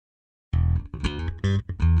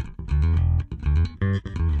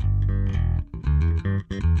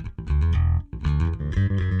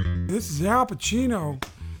This is Al Pacino,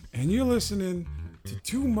 and you're listening to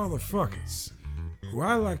two motherfuckers who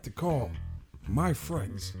I like to call my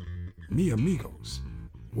friends, mi amigos,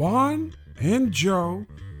 Juan and Joe,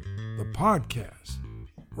 the podcast,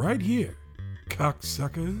 right here,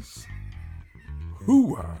 cocksuckers.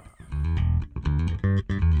 Hooah!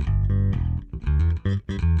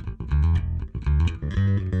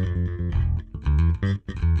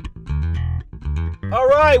 All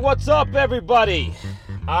right, what's up, everybody?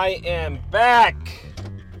 I am back.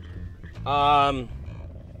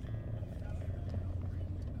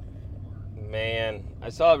 Man, I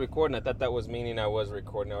saw it recording. I thought that was meaning I was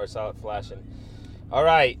recording, or I saw it flashing. All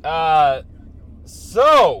right,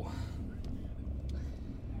 so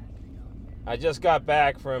I just got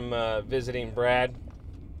back from visiting Brad,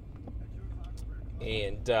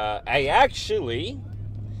 and I actually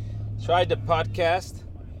tried to podcast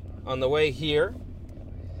on the way here.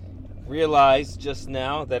 Realized just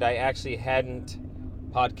now that I actually hadn't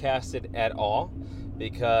podcasted at all,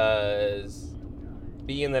 because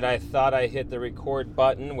being that I thought I hit the record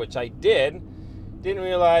button, which I didn't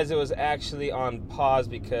realize it was actually on pause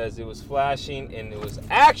because it was flashing, and it was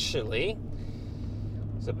actually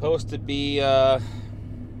supposed to be I'm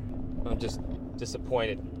just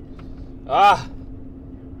disappointed. I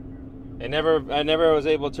never was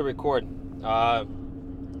able to record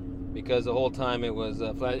because the whole time it was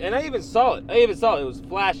flashing, and I even saw it. It was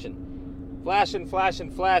flashing,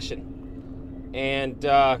 and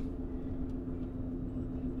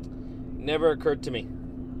never occurred to me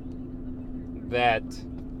that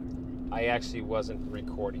I actually wasn't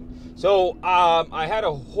recording. So I had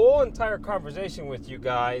a whole entire conversation with you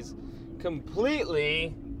guys,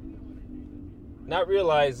 completely not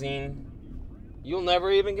realizing you'll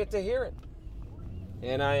never even get to hear it.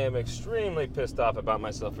 And I am extremely pissed off about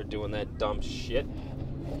myself for doing that dumb shit.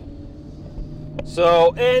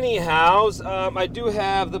 So anyhows, I do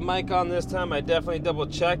have the mic on this time. I definitely double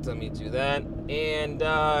checked. Let me do that. And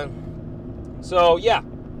so yeah,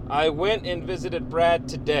 I went and visited Brad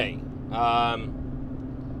today. I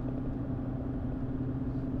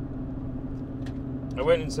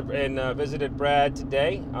went and visited Brad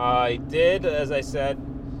today. I did, as I said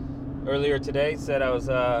earlier today, said I was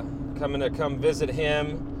come visit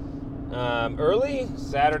him early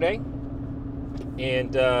Saturday,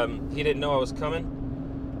 and he didn't know I was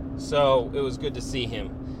coming, so it was good to see him,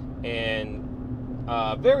 and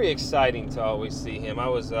very exciting to always see him. I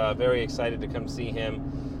was very excited to come see him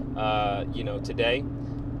today,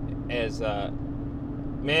 as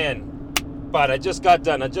man, but I just got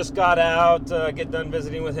done. I just got out, get done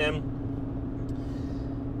visiting with him.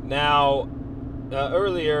 Now,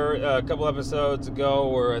 earlier, a couple episodes ago,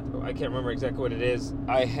 or I can't remember exactly what it is,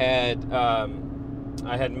 I had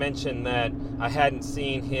mentioned that I hadn't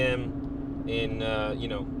seen him in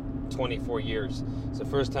 24 years. It's the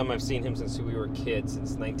first time I've seen him since we were kids,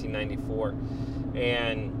 since 1994,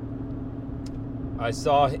 and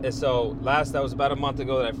that was about a month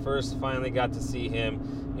ago that I first finally got to see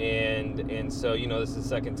him, and so this is the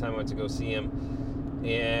second time I went to go see him,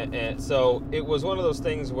 and so it was one of those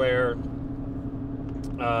things where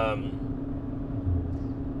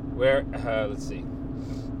let's see.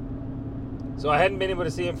 So I hadn't been able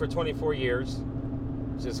to see him for 24 years,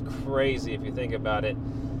 which is crazy if you think about it.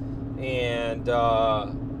 And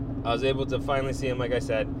I was able to finally see him, like I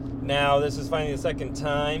said. Now this is finally the second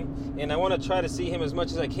time, and I want to try to see him as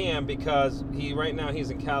much as I can, because right now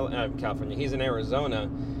he's in California. He's in Arizona,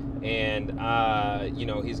 and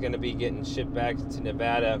he's going to be getting shipped back to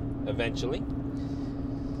Nevada eventually.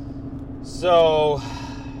 So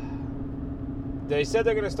they said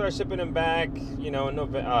they're going to start shipping him back, in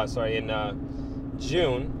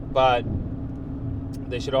June, but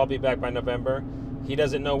they should all be back by November. He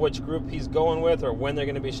doesn't know which group he's going with or when they're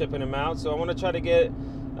going to be shipping him out, so I want to try to get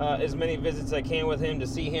as many visits as I can with him to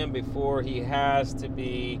see him before he has to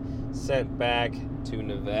be sent back to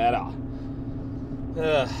Nevada,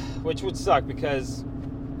 which would suck, because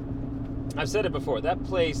I've said it before, that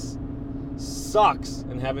place sucks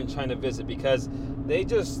and haven't tried to visit, because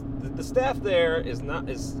the staff there is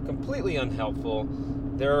completely unhelpful.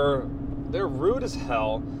 They're rude as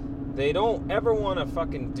hell. They don't ever want to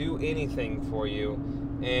fucking do anything for you,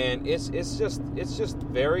 and it's just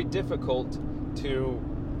very difficult to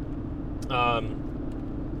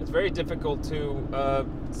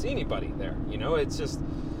see anybody there. It's just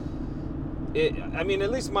at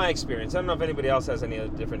least my experience. I don't know if anybody else has any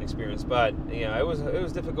other different experience, but it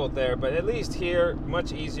was difficult there. But at least here,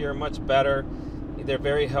 much easier, much better. They're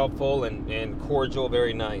very helpful and cordial,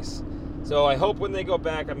 very nice. So I hope when they go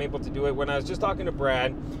back, I'm able to do it. When I was just talking to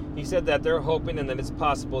Brad, he said that they're hoping and that it's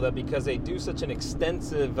possible that because they do such an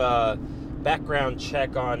extensive background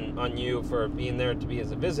check on you for being there to be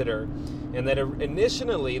as a visitor, and that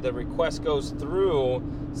initially the request goes through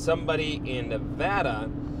somebody in Nevada,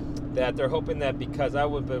 that they're hoping that because I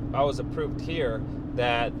was approved here,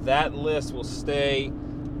 that list will stay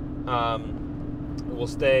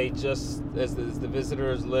just as the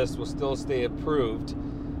visitors list will still stay approved,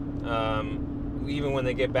 even when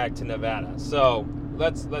they get back to Nevada. So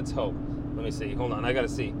let's hope. Let me see. Hold on, I gotta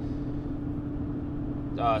see.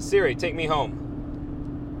 Siri, take me home.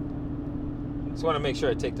 Just want to make sure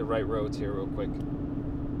I take the right roads here real quick.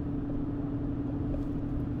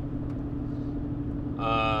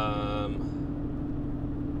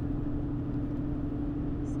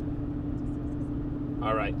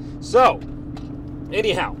 All right. So,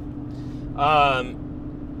 anyhow,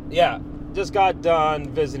 yeah, just got done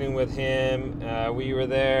visiting with him. We were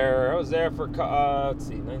there. I was there for let's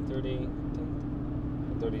see, 9:30,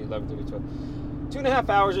 10:30, 11:30, 12. 2.5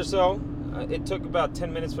 hours or so. It took about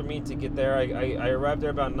 10 minutes for me to get there. I arrived there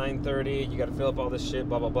about 9:30. You got to fill up all this shit,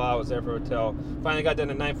 blah, blah, blah. I was there for a hotel. Finally got done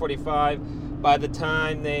at 9:45. By the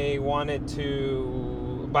time they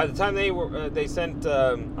they sent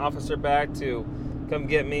officer back to come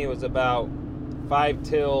get me, it was about 5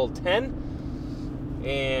 till 10.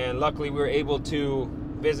 And luckily we were able to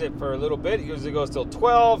visit for a little bit. It usually goes till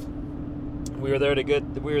 12. We were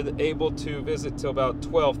able to visit till about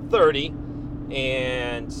 12:30.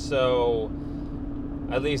 And so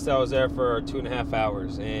at least I was there for 2.5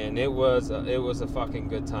 hours, and it was a fucking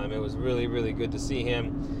good time. It was really, really good to see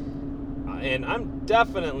him, and I'm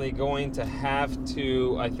definitely going to have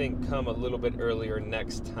to, I think, come a little bit earlier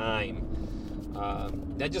next time.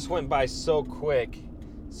 That just went by so quick.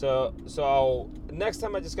 So next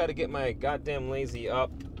time I just got to get my goddamn lazy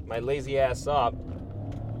ass up,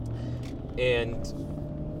 and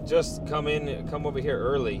just come over here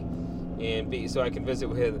early. So I can visit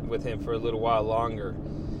with him for a little while longer.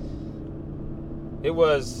 It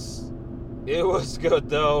was good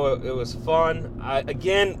though. It was fun.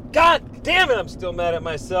 God damn it, I'm still mad at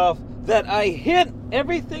myself that I hit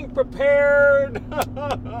everything prepared.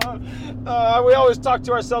 We always talk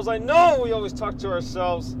to ourselves. I know we always talk to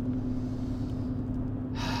ourselves.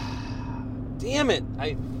 Damn it.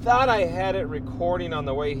 I thought I had it recording on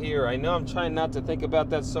the way here. I know I'm trying not to think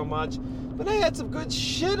about that so much, but I had some good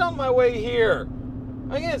shit on my way here.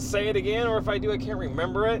 I can't say it again, or if I do, I can't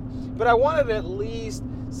remember it. But I wanted to at least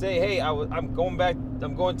say, hey, I'm going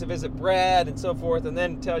to visit Brad and so forth, and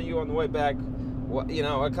then tell you on the way back,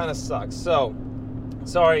 it kind of sucks. So,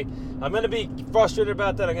 sorry. I'm going to be frustrated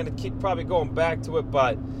about that. I'm going to keep probably going back to it,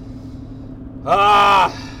 but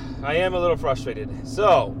I am a little frustrated.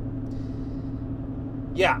 So,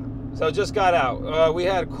 yeah. So just got out. We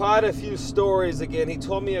had quite a few stories again. He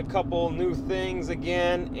told me a couple new things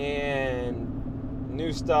again and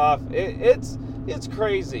new stuff. It's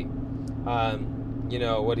crazy.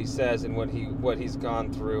 What he says and what he's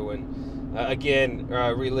gone through, and again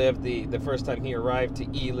relived the first time he arrived to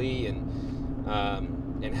Ely,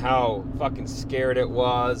 and how fucking scared it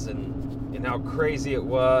was, and how crazy it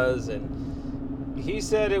was, and he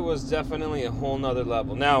said it was definitely a whole nother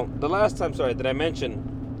level. Now the last time, that I mentioned.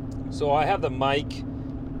 So I have the mic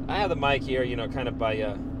here, kind of by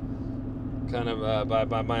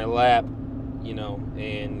my lap,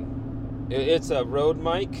 and it's a Rode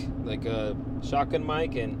mic, like a shotgun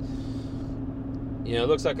mic, and it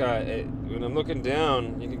looks like when I'm looking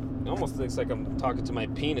down, it almost looks like I'm talking to my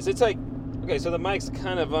penis. It's like, okay, so the mic's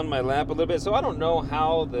kind of on my lap a little bit, so I don't know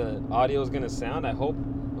how the audio is going to sound. I hope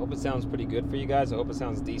it sounds pretty good for you guys. I hope it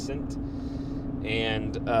sounds decent,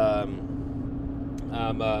 and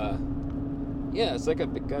it's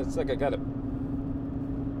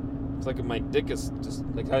like my dick is just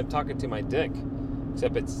like I'm talking to my dick,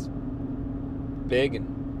 except it's big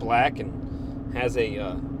and black and has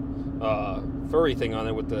a furry thing on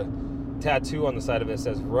it with the tattoo on the side of it that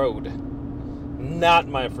says Road. Not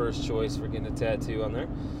my first choice for getting a tattoo on there.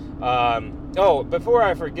 Before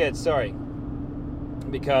I forget, sorry,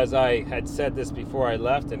 because I had said this before I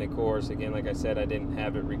left, and of course, again, like I said, I didn't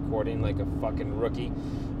have it recording like a fucking rookie.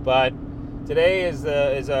 But today is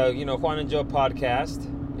a Juan and Joe podcast,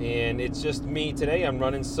 and it's just me today. I'm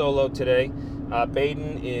running solo today.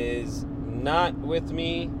 Baden is not with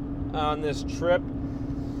me on this trip,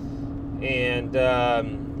 and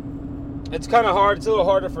it's kind of hard. It's a little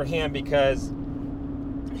harder for him because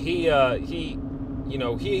he's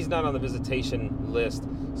not on the visitation list.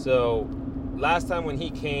 So last time when he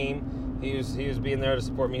came, he was being there to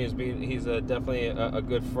support me. He's definitely a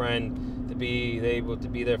good friend to be able to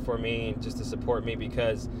be there for me and just to support me,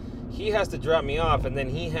 because he has to drop me off and then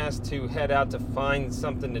he has to head out to find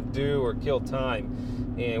something to do or kill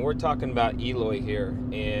time. And we're talking about Eloy here.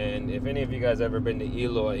 And if any of you guys ever been to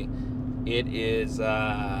Eloy, it is it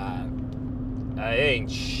ain't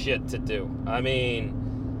shit to do. I mean,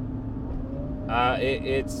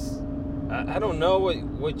 it's I don't know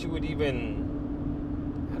what you would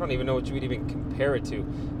even, I don't even know what you would even compare it to.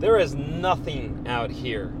 There is nothing out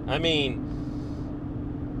here. I mean,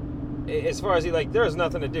 as far as there's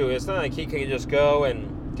nothing to do. It's not like he can just go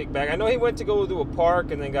and kick back. I know he went to go to a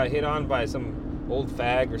park and then got hit on by some old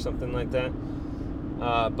fag or something like that.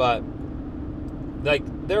 But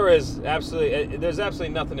there's absolutely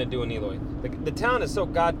nothing to do in Eloy. The town is so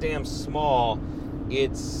goddamn small. You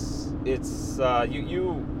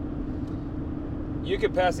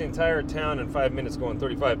could pass the entire town in 5 minutes going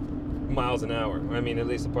 35 miles an hour. I mean, at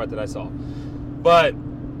least the part that I saw. But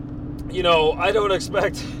I don't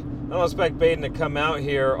expect Baden to come out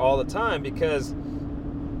here all the time, because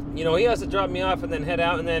he has to drop me off and then head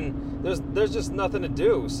out, and then there's just nothing to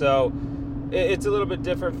do. So it's a little bit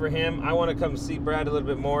different for him. I want to come see Brad a little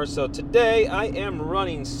bit more. So today I am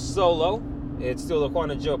running solo. It's still the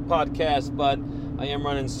Juan and Joe podcast, but I am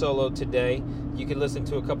running solo today. You can listen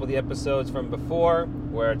to a couple of the episodes from before,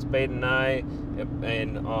 where it's Baden and I,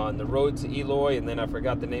 and on the road to Eloy, and then I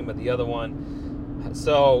forgot the name of the other one.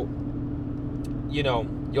 So,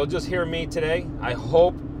 you'll just hear me today. I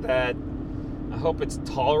hope it's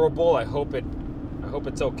tolerable. I hope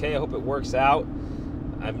it's okay. I hope it works out.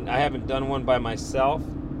 I haven't done one by myself.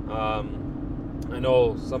 I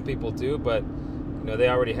know some people do, but they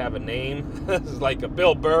already have a name. It's like a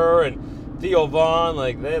Bill Burr and Theo Vaughn,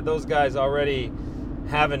 those guys already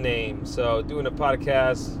have a name. So doing a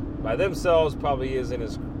podcast by themselves probably isn't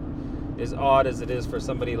as odd as it is for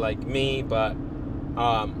somebody like me. But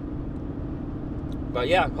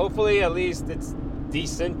yeah, hopefully at least it's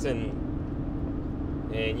decent and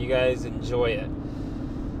you guys enjoy it.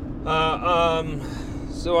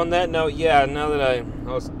 So on that note, now that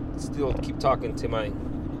I'll still keep talking to my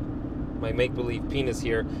make-believe penis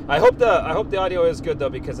here. I hope the audio is good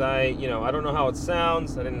though, because I don't know how it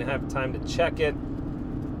sounds. I didn't have time to check it.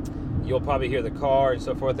 You'll probably hear the car and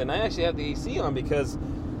so forth. And I actually have the AC on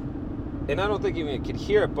and I don't think you even could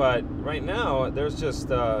hear it, but right now there's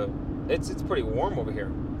just it's pretty warm over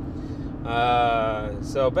here.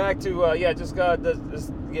 So back to just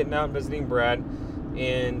getting out and visiting Brad,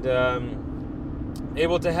 and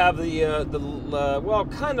able to have the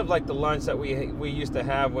kind of like the lunch that we used to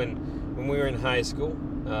have when we were in high school,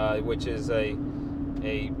 which is a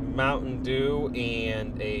Mountain Dew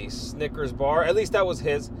and a Snickers bar. At least that was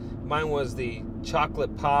his. Mine was the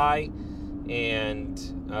chocolate pie and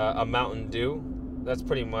a Mountain Dew. That's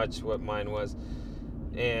pretty much what mine was.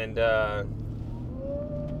 And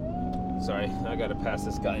sorry, I gotta pass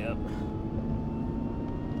this guy up.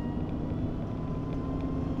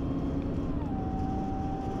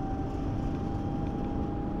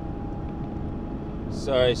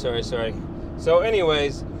 Sorry. So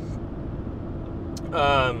anyways,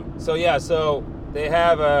 so they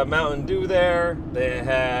have a Mountain Dew there. They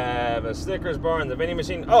have a Snickers bar and the vending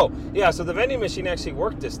machine. Oh, yeah, so the vending machine actually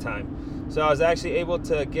worked this time. So I was actually able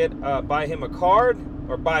to buy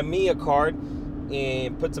me a card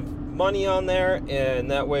and put some money on there,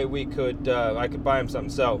 and that way I could buy him something.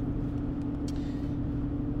 So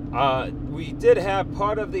we did have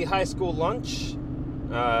part of the high school lunch.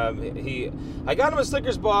 I got him a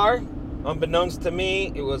Snickers bar. Unbeknownst to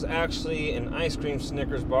me, it was actually an ice cream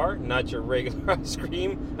Snickers bar, not your regular ice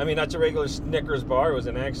cream. Not your regular Snickers bar. It was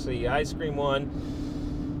an actually ice cream one.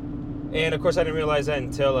 And of course, I didn't realize that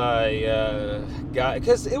until I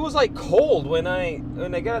because it was cold when I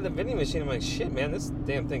got out of the vending machine. I'm like, shit, man, this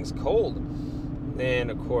damn thing's cold.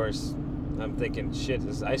 And of course, I'm thinking, shit,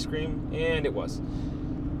 this is ice cream, and it was.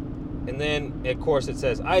 And then, of course, it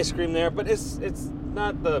says ice cream there, but it's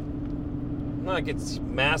not like it's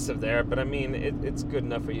massive there, but I mean it's good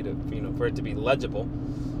enough for you to for it to be legible.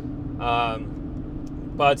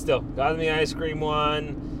 But still, got him the ice cream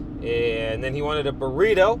one, and then he wanted a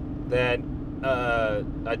burrito that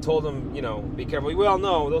I told him, be careful. We all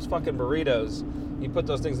know those fucking burritos. You put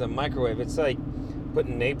those things in the microwave, it's like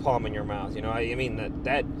putting napalm in your mouth. I mean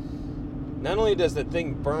that not only does the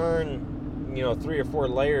thing burn 3 or 4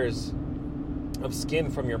 layers of skin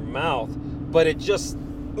from your mouth, but it just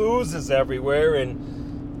oozes everywhere,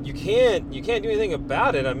 and you can't do anything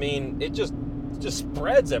about it. I mean, it just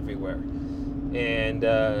spreads everywhere. And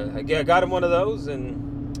I got him one of those,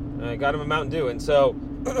 and I got him a Mountain Dew. And so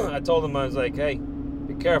I told him, I was like, hey,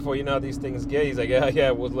 be careful, these things get. He's like,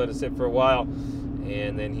 yeah, we'll let it sit for a while.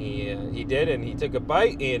 And then he did, and he took a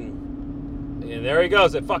bite, and there he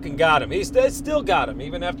goes. It fucking got him. He still got him,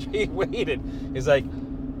 even after he waited. He's like,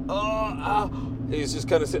 he's just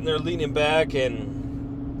kind of sitting there leaning back,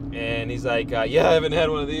 and he's like, yeah, I haven't had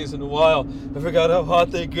one of these in a while. I forgot how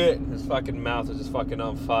hot they get. His fucking mouth was just fucking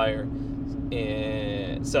on fire.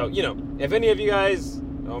 And so, you know, if any of you guys,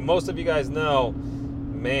 or most of you guys know,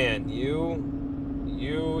 man, you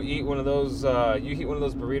eat one of those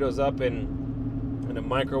burritos up in a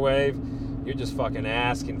microwave, you're just fucking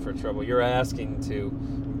asking for trouble. You're asking to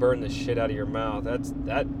burn the shit out of your mouth.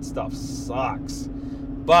 That stuff sucks.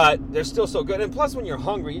 But they're still so good. And plus, when you're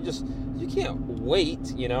hungry, you can't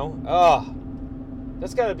wait, you know.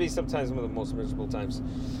 That's got to be sometimes one of the most miserable times.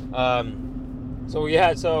 I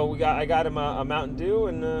got him a Mountain Dew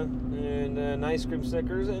and an ice cream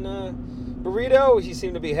Snickers and a burrito. He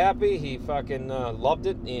seemed to be happy. He fucking loved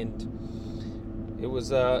it, and it was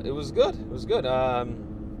good. It was good.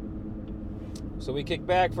 So we kicked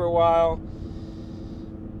back for a while.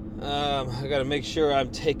 I got to make sure I'm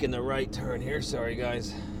taking the right turn here. Sorry,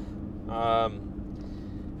 guys.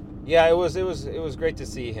 Yeah, it was great to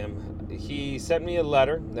see him. He sent me a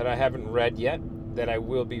letter that I haven't read yet, that I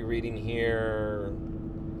will be reading here,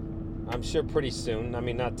 I'm sure pretty soon. I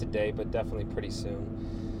mean, not today, but definitely pretty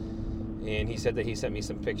soon. And he said that he sent me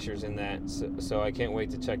some pictures in that, so I can't wait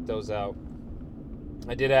to check those out.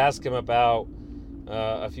 I did ask him about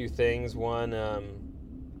a few things. One,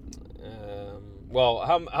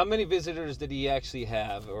 how many visitors did he actually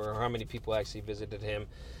have, or how many people actually visited him?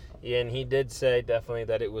 And he did say definitely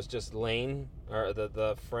that it was just Lane, or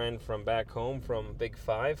the friend from back home from Big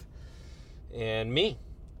Five, and me.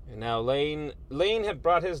 And now Lane had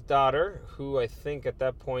brought his daughter, who I think at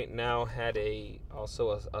that point now had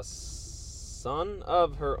also a son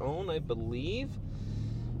of her own, I believe.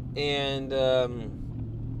 And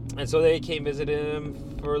so they came visiting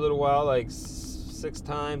him for a little while, like 6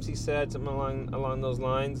 times, he said, something along those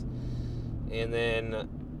lines. And then,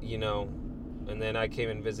 you know, and then I came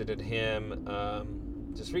and visited him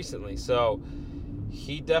just recently. So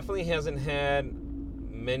he definitely hasn't had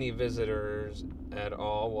many visitors at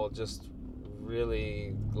all. Well, just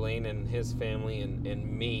really Lane and his family and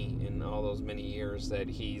me in all those many years that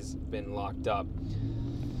he's been locked up.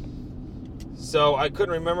 So I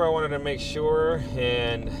couldn't remember. I wanted to make sure,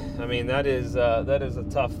 and I mean that is a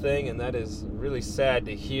tough thing, and that is really sad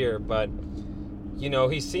to hear. But you know,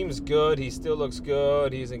 he seems good. He still looks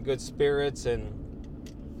good. He's in good spirits, and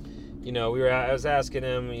you know, I was asking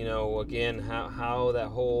him, you know, again how that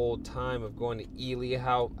whole time of going to Ely,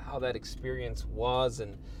 how that experience was,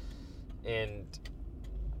 and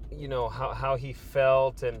you know how he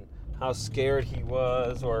felt and how scared he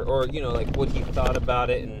was, or you know, like what he thought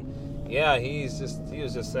about it. And yeah, he was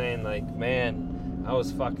just saying, like, man, I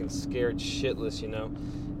was fucking scared shitless, you know.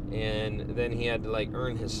 And then he had to, like,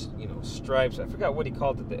 earn his, you know, stripes. I forgot what he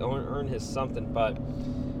called it. Earn his something, but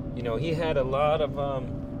you know, he had a lot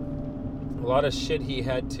of shit he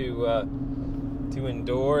had to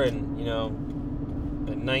endure. And you know,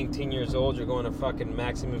 at 19 years old, you're going to fucking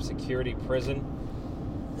maximum security prison,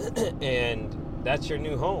 and that's your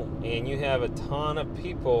new home, and you have a ton of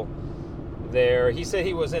people there. He said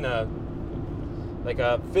he was in a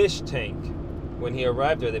fish tank when he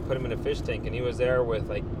arrived there. They put him in a fish tank, and he was there with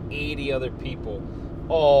like 80 other people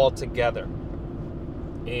all together,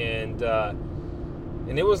 and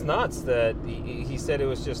it was nuts. That he said it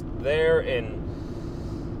was just there, and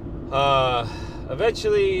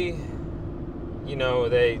eventually, you know,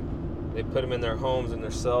 they put him in their homes and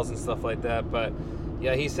their cells and stuff like that. But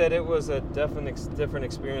yeah, he said it was a definite different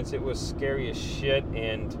experience. It was scary as shit,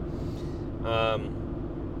 and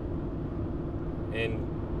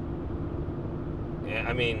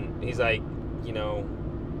I mean, he's like, you know,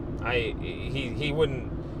 he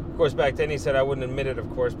wouldn't, of course, back then he said I wouldn't admit it, of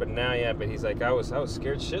course, but now, yeah, but he's like, I was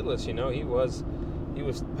scared shitless, you know. He was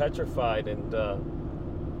petrified, and I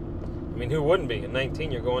mean, who wouldn't be? At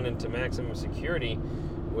 19, you're going into maximum security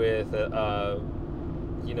with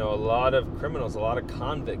you know, a lot of criminals, a lot of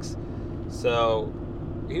convicts. So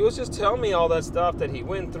he was just telling me all that stuff that he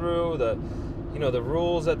went through, you know, the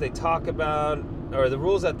rules that they talk about, or the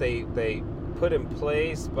rules that they put in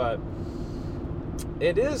place. But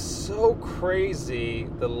it is so crazy,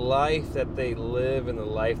 the life that they live and the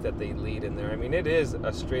life that they lead in there. I mean, it is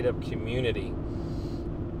a straight up community.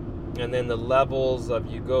 And then the levels of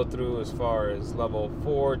you go through, as far as level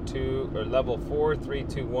 4, 3,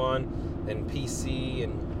 2, 1, and PC,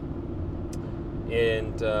 and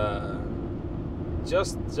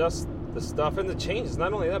just the stuff and the changes.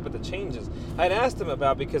 Not only that, but the changes. I'd asked them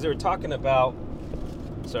about, because they were talking about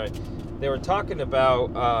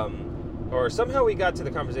or somehow we got to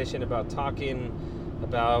the conversation about talking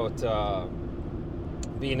about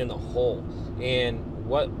being in the hole and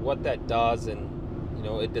what that does, and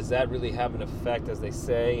does that really have an effect, as they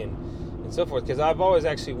say, and so forth. Because I've always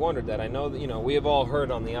actually wondered that. I know that we have all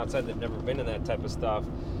heard on the outside that have never been in that type of stuff,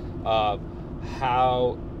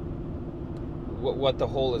 what the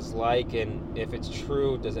hole is like, and if it's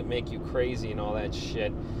true, does it make you crazy and all that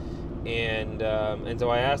shit. And so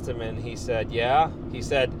I asked him, and he said, yeah. He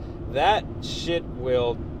said that shit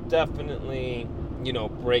will definitely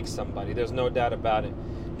break somebody. There's no doubt about it.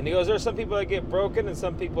 And he goes, there's some people that get broken and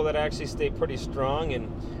some people that actually stay pretty strong. And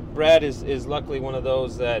Brad is luckily one of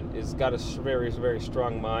those that has got a very, very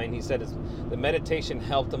strong mind. He said the meditation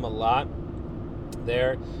helped him a lot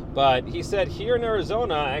there. But he said here in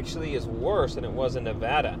Arizona actually is worse than it was in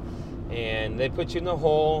Nevada. And they put you in the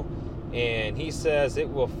hole, and he says it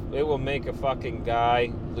will make a fucking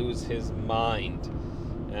guy lose his mind.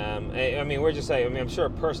 I mean, we're just saying, I'm sure a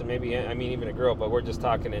person, maybe, even a girl, but we're just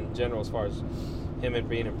talking in general as far as him and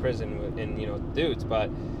being in prison and dudes, but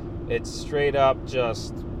it's straight up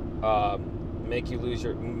just it'll make you lose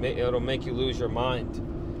your mind.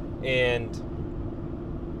 And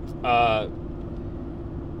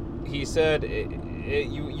he said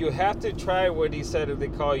you have to try what he said, they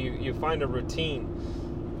call you find a routine,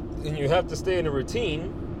 and you have to stay in a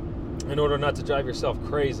routine in order not to drive yourself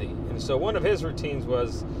crazy. And so one of his routines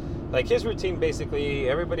was, like, his routine, basically,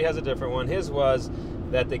 everybody has a different one. His was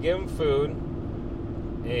that they give him food,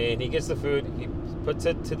 and he gets the food, he puts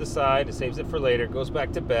it to the side, he saves it for later, goes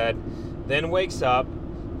back to bed, then wakes up,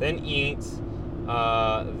 then eats,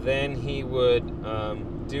 then he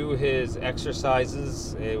would do his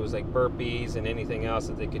exercises. It was like burpees and anything else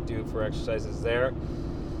that they could do for exercises there.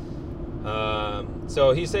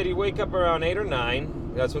 So he said he'd wake up around 8 or 9.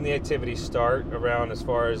 That's when the activities start, around as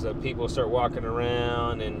far as people start walking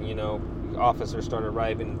around and, officers start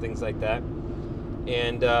arriving and things like that.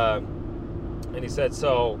 And he said,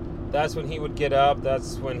 so that's when he would get up.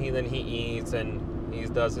 That's when he eats and he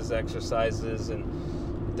does his exercises and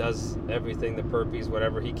does everything, the burpees,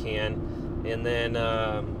 whatever he can. And then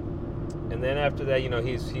after that,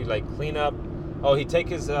 he like clean up. Oh, he'd take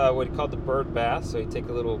his, what he called the bird bath. So he'd take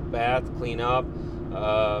a little bath, clean up,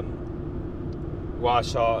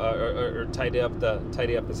 wash all, or tidy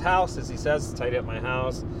up his house, as he says, tidy up my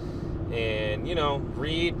house, and,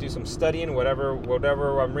 read, do some studying,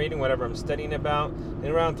 whatever I'm reading, whatever I'm studying about. And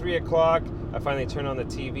around 3 o'clock, I finally turn on the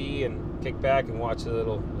TV and kick back and watch a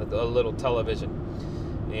little television.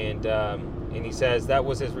 And he says that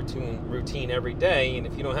was his routine every day. And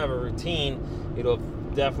if you don't have a routine, it'll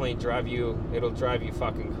definitely drive you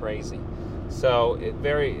fucking crazy. So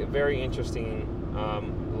very, very interesting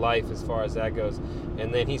life as far as that goes.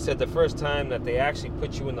 And then he said the first time that they actually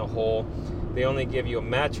put you in the hole, they only give you a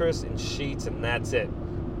mattress and sheets, and that's it,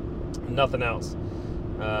 nothing else,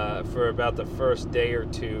 for about the first day or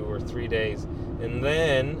 2 or 3 days. And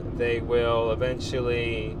then they will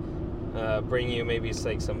eventually bring you maybe it's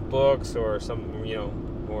like some books or some,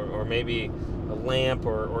 or maybe a lamp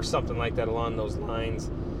or something like that along those lines,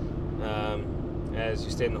 as you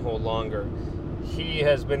stay in the hole longer. He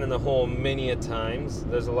has been in the hole many a times.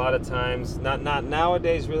 There's a lot of times, not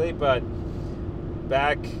nowadays really, but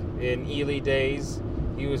back in Ely days,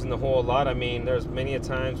 he was in the hole a lot. I mean, there's many a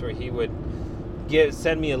times where he would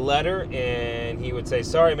send me a letter, and he would say,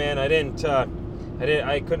 "Sorry, man, I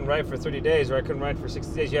couldn't write for 30 days, or I couldn't write for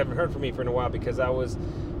 60 days. You haven't heard from me for a while because I was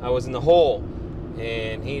in the hole."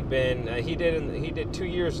 And he did 2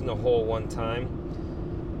 years in the hole one time.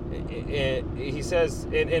 And he says,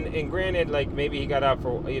 and granted, like maybe he got out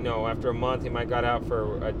for, after a month, he might got out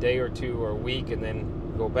for a day or 2 or a week and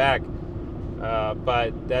then go back.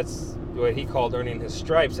 But that's what he called earning his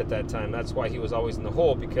stripes at that time. That's why he was always in the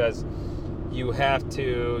hole, because you have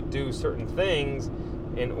to do certain things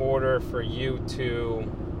in order for you to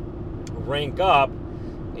rank up,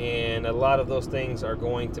 and a lot of those things are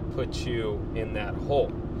going to put you in that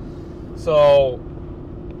hole. So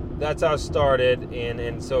that's how it started,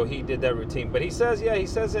 and so he did that routine. But he says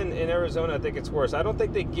in Arizona, I think it's worse. I don't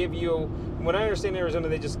think they give you, when I understand Arizona,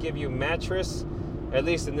 they just give you a mattress. At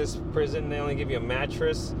least in this prison, they only give you a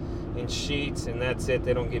mattress and sheets, and that's it.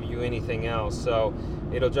 They don't give you anything else. So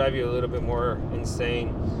it'll drive you a little bit more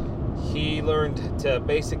insane. He learned to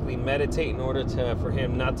basically meditate in order for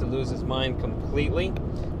him not to lose his mind completely,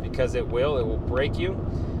 because it will break you.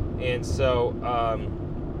 And so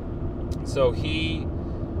he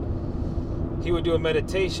would do a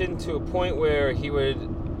meditation to a point where he would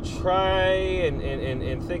try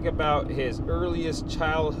and think about his earliest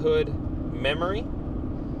childhood memory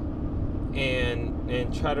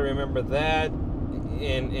and try to remember that.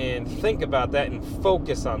 and think about that and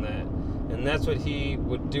focus on that. And that's what he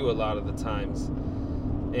would do a lot of the times.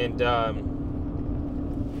 And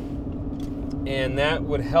that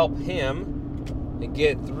would help him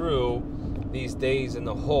get through these days in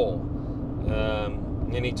the hole.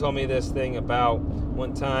 And he told me this thing about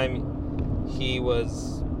one time he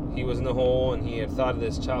was in the hole, and he had thought of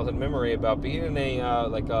this childhood memory about being in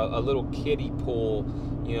a little kiddie pool,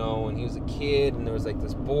 and he was a kid, and there was like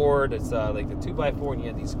this board, it's like the 2x4, and he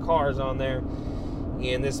had these cars on there.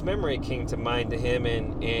 And this memory came to mind to him,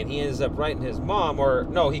 and he ends up writing his mom, or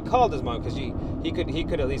no, he called his mom, because he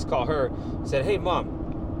could at least call her. He said, "Hey mom,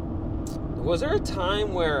 was there a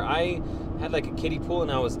time where I had like a kiddie pool,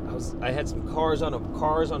 and I had some cars on a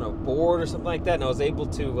board or something like that, and I was able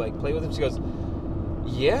to like play with them?" She goes,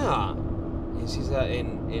 "Yeah." And she's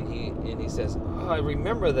and he says, "Oh, I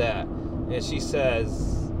remember that." And she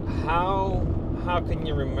says, "How can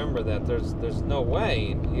you remember that? There's no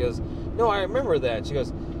way." And he goes, "No, I remember that." And she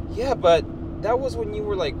goes, "Yeah, but that was when you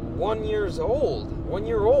were like 1 year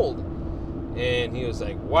old. And he was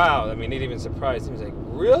like, "Wow." I mean, it even surprised him. He's like,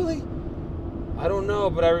 "Really? I don't know,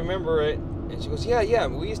 but I remember it." And she goes, "Yeah.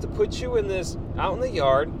 We used to put you in this out in the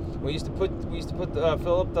yard. We used to fill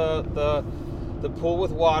up the pool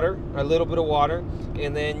with water, a little bit of water,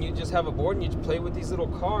 and then you just have a board and you just play with these little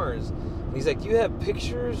cars." And he's like, "Do you have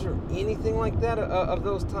pictures or anything like that of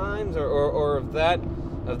those times or of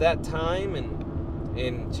that time?"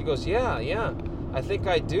 And she goes, "Yeah, I think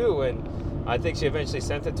I do." And I think she eventually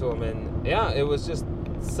sent it to him, and yeah, it was just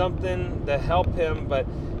something that helped him, but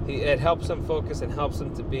it helps him focus and helps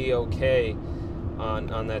him to be okay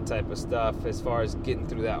on that type of stuff as far as getting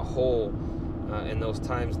through that hole and those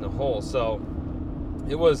times in the hole. So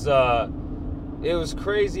it was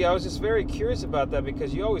crazy. I was just very curious about that,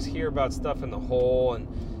 because you always hear about stuff in the hole and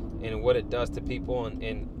what it does to people,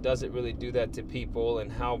 and does it really do that to people,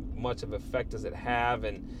 and how much of effect does it have,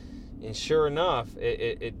 and sure enough,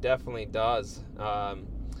 it definitely does.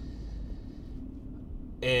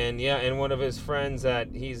 And one of his friends that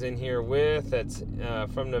he's in here with, that's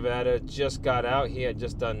from Nevada, just got out. He had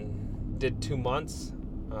just did 2 months.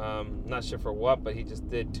 Not sure for what, but he just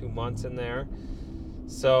did 2 months in there.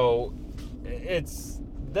 So it's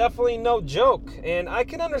definitely no joke, and I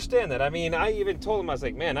can understand that. I mean, I even told him, I was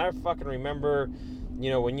like, "Man, I fucking remember,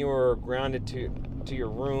 when you were grounded to your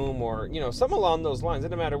room, or something along those lines. It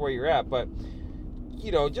doesn't matter where you're at, but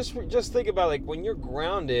just think about, like, when you're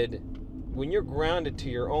grounded to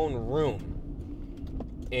your own room,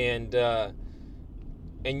 and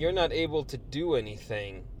you're not able to do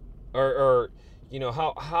anything, or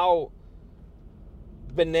how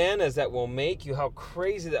bananas that will make you, how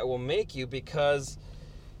crazy that will make you, because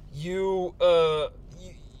you don't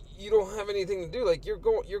have anything to do. Like, you're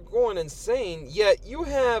going insane, yet you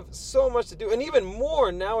have so much to do, and even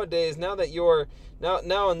more nowadays. Now that you're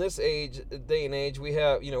now in this day and age, we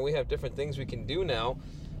have different things we can do now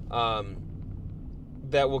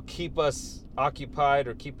that will keep us occupied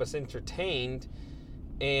or keep us entertained,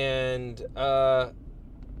 and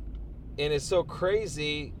it's so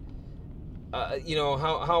crazy.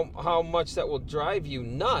 How much that will drive you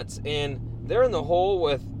nuts, and they're in the hole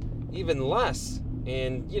with even less.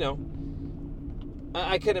 And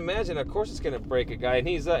I can imagine, of course, it's going to break a guy. And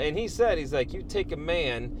he said, he's like, you take a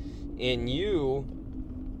man and you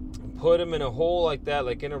put him in a hole like that,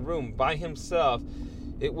 like in a room by himself,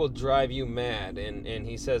 it will drive you mad. And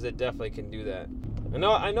he says it definitely can do that.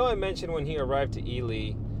 I know I mentioned when he arrived to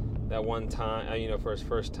Ely that one time, for his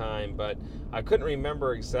first time, but I couldn't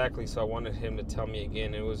remember exactly, so I wanted him to tell me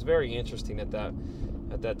again. And it was very interesting at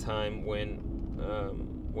that time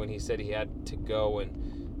when he said he had to go,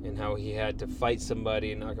 and how he had to fight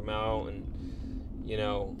somebody and knock him out, and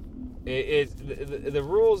the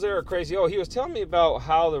rules there are crazy. Oh, he was telling me about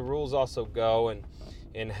how the rules also go,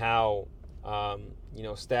 and how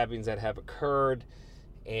stabbings that have occurred,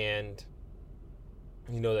 and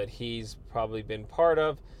that he's probably been part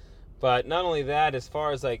of. But not only that, as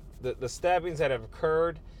far as like the stabbings that have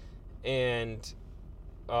occurred, and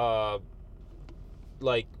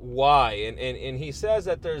like why, and he says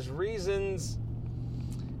that there's reasons.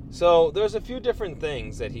 So there's a few different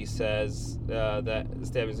things that he says that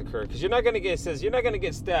stabbings occur, because you're not going to get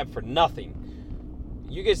stabbed for nothing.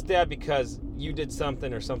 You get stabbed because you did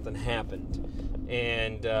something or something happened,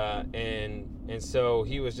 and so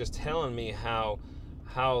he was just telling me how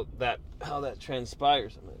that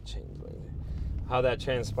transpires. I'm going to change later. How that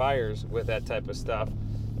transpires with that type of stuff,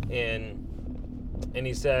 and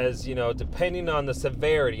he says, depending on the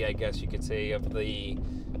severity, I guess you could say, of the,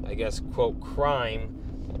 I guess, quote, crime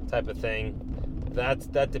type of thing,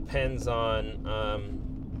 that depends on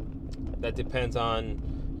that depends on,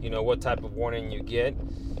 what type of warning you get.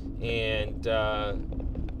 And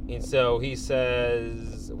so he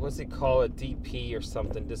says, what's he call it, DP or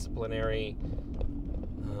something, disciplinary.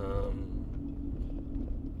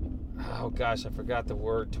 Oh gosh, I forgot the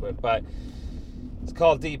word to it, but it's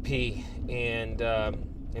called DP.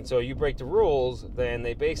 And so you break the rules, then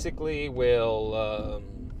they basically will.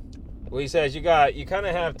 He says you kind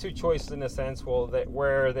of have two choices in a sense.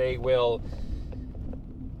 Where they will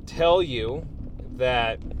tell you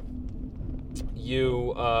that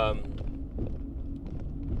you,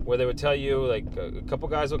 where they would tell you, like a couple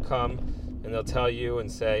guys will come and they'll tell you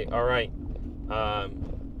and say, all right,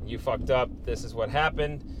 you fucked up. This is what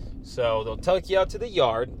happened. So they'll take you out to the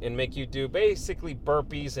yard and make you do basically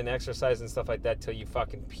burpees and exercise and stuff like that till you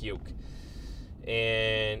fucking puke.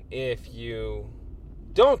 And if you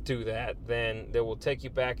don't do that, then they will take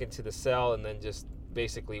you back into the cell and then just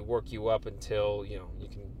basically work you up until you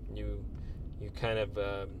kind of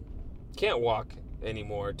can't walk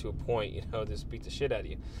anymore to a point, just beat the shit out of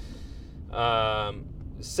you.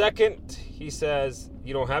 Second, he says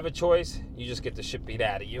you don't have a choice, you just get the shit beat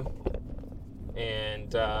out of you,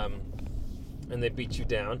 and they beat you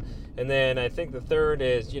down. And then I think the third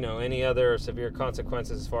is any other severe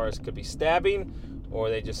consequences, as far as could be stabbing, or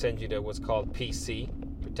they just send you to what's called PC,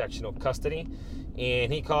 protectional custody.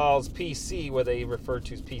 And he calls PC, what they refer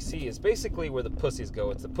to as PC, is basically where the pussies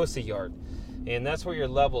go. It's the pussy yard. And that's where your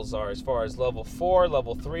levels are, as far as level 4,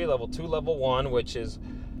 level 3, level 2, level 1, which is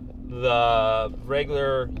the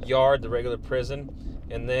regular yard, the regular prison.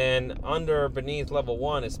 And then beneath level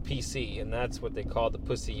 1 is PC, and that's what they call the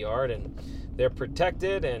pussy yard. And they're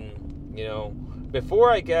protected, and,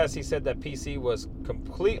 before, I guess, he said that PC was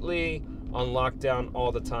completely on lockdown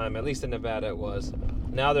all the time. At least in Nevada it was.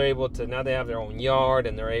 Now they have their own yard,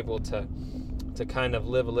 and they're able to kind of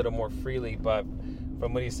live a little more freely. But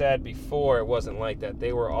from what he said before, it wasn't like that.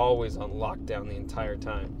 They were always on lockdown the entire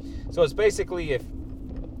time. So it's basically, if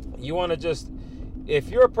you want to if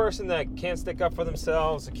you're a person that can't stick up for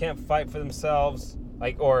themselves, can't fight for themselves,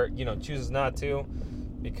 or chooses not to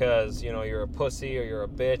because you're a pussy or you're a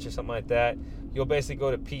bitch or something like that, you'll basically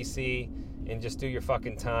go to PC and just do your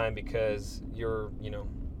fucking time, because you're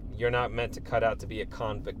not meant to cut out to be a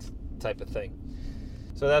convict type of thing.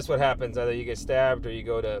 So that's what happens. Either you get stabbed or you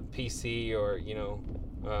go to PC, or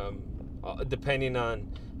depending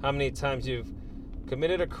on how many times you've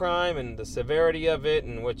committed a crime and the severity of it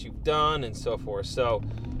and what you've done and so forth. So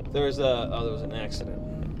there was an accident.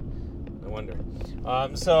 No wonder.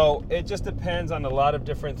 So it just depends on a lot of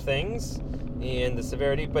different things and the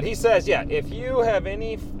severity. But he says, if you have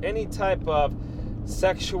any type of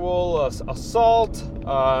sexual assault,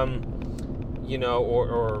 or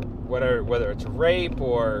whether it's rape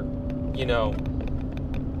or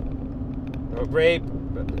rape,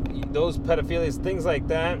 those pedophilias, things like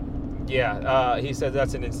that. He said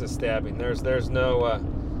that's an instant stabbing. There's no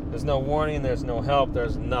warning, there's no help,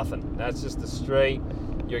 there's nothing. That's just the straight.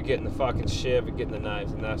 You're getting the fucking shiv, you're getting the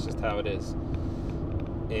knives, and that's just how it is.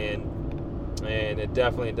 And it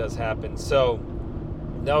definitely does happen. So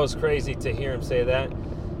that was crazy to hear him say that.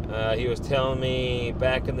 He was telling me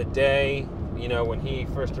back in the day, when he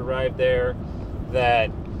first arrived there,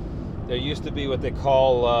 that there used to be what they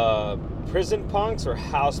call prison punks or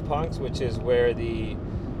house punks, which is where the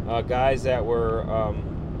guys that were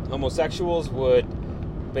homosexuals would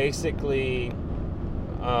basically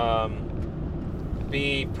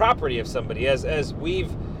be property of somebody. As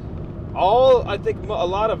we've all, I think a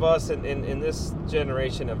lot of us in this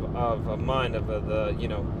generation of mine, of the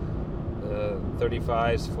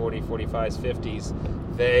 35s, 40s, 45s, 50s,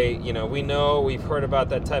 we've heard about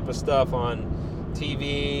that type of stuff on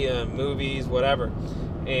TV, movies, whatever.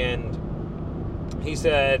 And he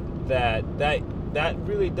said that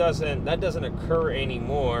really doesn't occur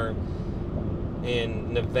anymore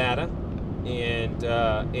in Nevada,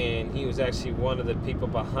 and he was actually one of the people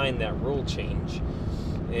behind that rule change.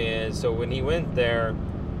 And so when he went there,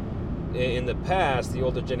 in the past, the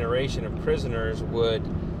older generation of prisoners would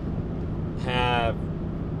have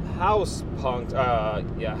house punks,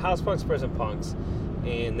 prison punks,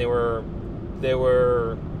 and they were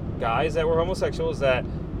guys that were homosexuals that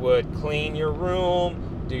would clean your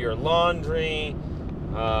room, do your laundry,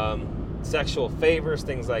 sexual favors,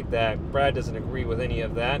 things like that. Brad doesn't agree with any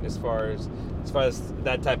of that as far as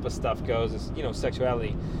that type of stuff goes. It's,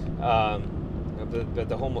 sexuality,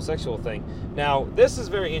 the homosexual thing. Now, this is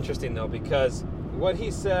very interesting though, because what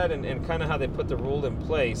he said and kind of how they put the rule in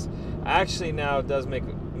place actually now does make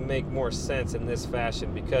more sense in this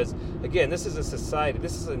fashion, because again, this is a society,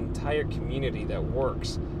 this is an entire community that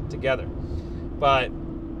works together. But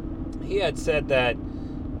he had said that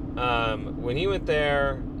when he went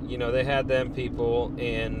there, they had them people,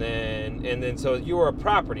 and then so you were a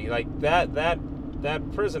property like that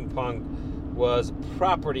prison punk was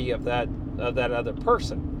property of that other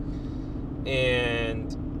person,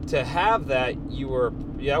 and to have that,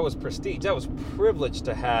 that was prestige, that was privilege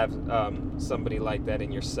to have somebody like that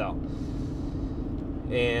in your cell.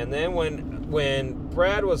 And then when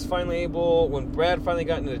Brad finally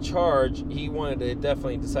got into charge, he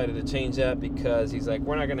definitely decided to change that, because he's like,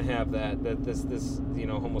 we're not going to have that this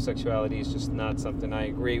homosexuality is just not something I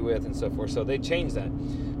agree with, and so forth. So they changed that.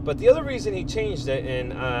 But the other reason he changed it,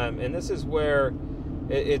 and this is where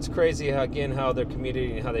it's crazy how their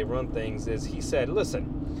community and how they run things, is he said,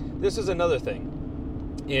 listen, this is another thing,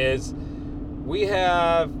 is we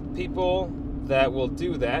have people that will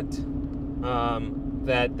do that,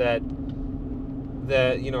 that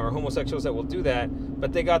are homosexuals that will do that,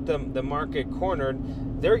 but they got the market cornered.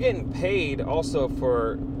 They're getting paid also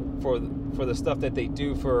for the stuff that they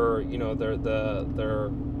do for their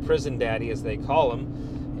prison daddy, as they call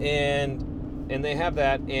them, and they have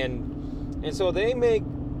that, and so they make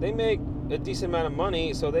a decent amount of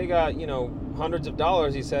money. So they got hundreds of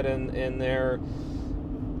dollars, he said, in their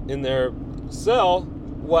cell,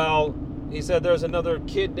 while he said there's another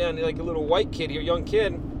kid down, like a little white kid, a young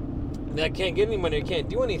kid, that can't get any money, or can't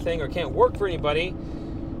do anything, or can't work for anybody,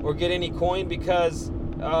 or get any coin, because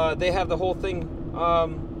they have the whole thing.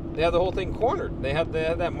 They have the whole thing cornered. They have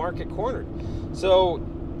that market cornered. So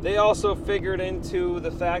they also figured into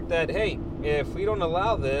the fact that, hey, if we don't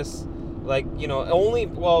allow this,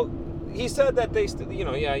 he said that they,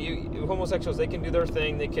 homosexuals, they can do their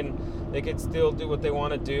thing. They can still do what they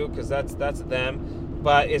want to do, because that's them.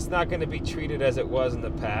 But it's not going to be treated as it was in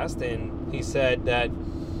the past. And he said that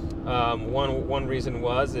one reason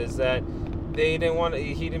is that he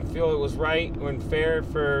didn't feel it was right and fair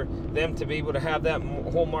for them to be able to have that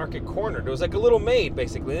whole market cornered. It was like a little maid,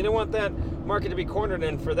 basically. They didn't want that market to be cornered,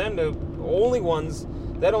 and for them that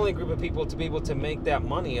only group of people to be able to make that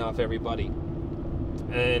money off everybody.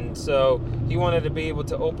 And so he wanted to be able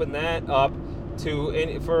to open that up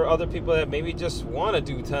for other people that maybe just want to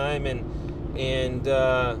do time and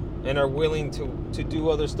are willing to do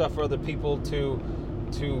other stuff for other people to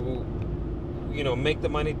make the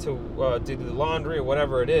money to do the laundry or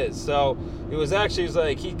whatever it is. So it was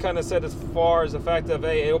like he kind of said, as far as the fact of,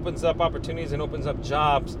 hey, it opens up opportunities and opens up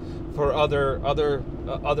jobs for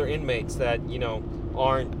other inmates that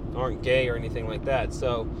aren't gay or anything like that.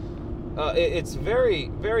 So it's very,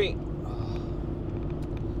 very,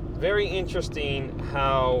 very interesting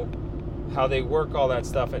how they work all that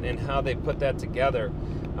stuff and how they put that together.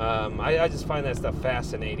 I just find that stuff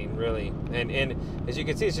fascinating, really. And as you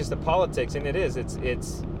can see, it's just the politics, and it is.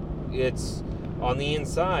 It's on the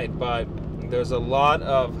inside, but there's a lot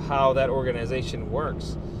of how that organization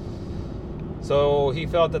works. So he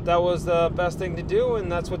felt that was the best thing to do,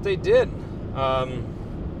 and that's what they did.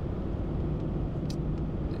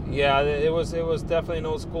 It was definitely an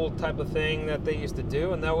old school type of thing that they used to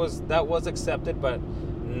do, and that was accepted, but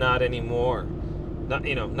not anymore. Not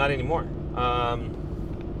anymore.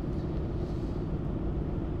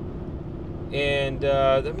 And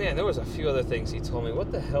there was a few other things he told me.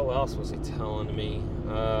 What the hell else was he telling me?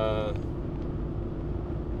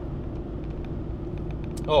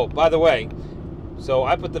 Oh, by the way, so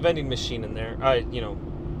I put the vending machine in there.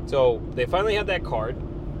 So they finally had the card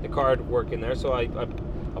work in there. So I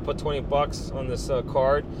put $20 on this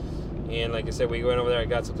card, and like I said, we went over there. I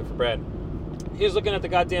got something for Brad. He was looking at the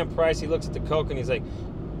goddamn price. He looks at the Coke, and he's like,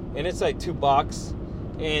 and it's like $2.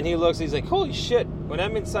 And he looks, he's like, holy shit, when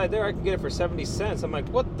I'm inside there, I can get it for 70 cents. I'm like,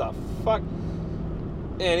 what the fuck?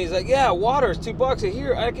 And he's like, yeah, water is $2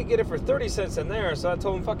 here. I could get it for 30 cents in there. So I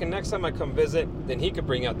told him, fucking next time I come visit, then he could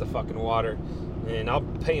bring out the fucking water. And I'll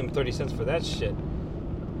pay him 30 cents for that shit.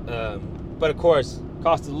 But of course,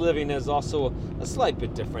 cost of living is also a slight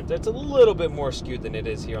bit different. It's a little bit more skewed than it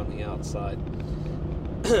is here on the outside.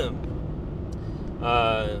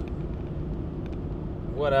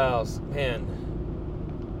 What else? Man,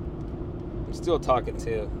 I'm still talking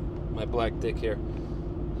to my black dick here.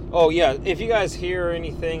 Oh yeah, if you guys hear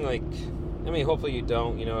anything, hopefully you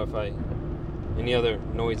don't, any other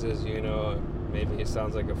noises, maybe it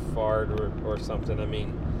sounds like a fart or something.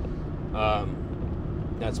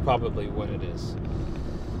 That's probably what it is.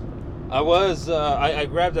 I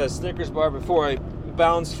grabbed a Snickers bar before I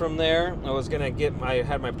bounced from there. I was gonna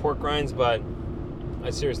had my pork rinds, but I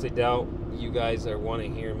seriously doubt you guys want to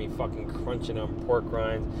hear me fucking crunching on pork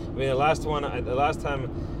rinds. The last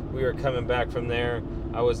time we were coming back from there,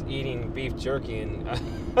 I was eating beef jerky, and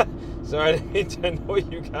sorry, I didn't mean to annoy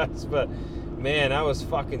you guys, but man, I was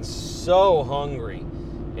fucking so hungry,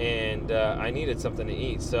 and I needed something to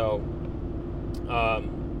eat. So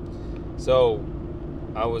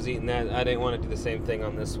I was eating that. I didn't want to do the same thing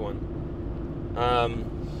on this one.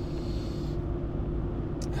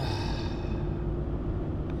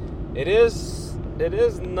 It is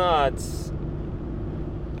nuts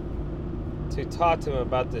to talk to him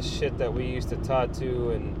about the shit that we used to talk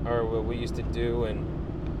to or what we used to do, and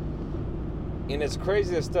it's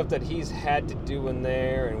crazy the stuff that he's had to do in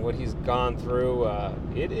there and what he's gone through.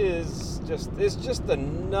 It's just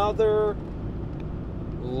another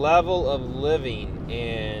level of living,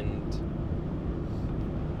 and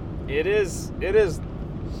it is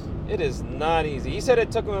not easy. He said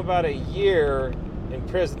it took him about a year in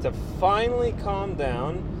prison to finally calm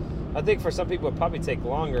down. I think for some people it probably take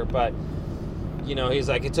longer, but he's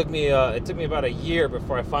like, it took me about a year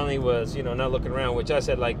before I finally was, not looking around, which I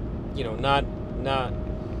said, like, not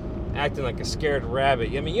acting like a scared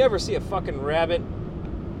rabbit. I mean, you ever see a fucking rabbit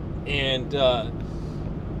and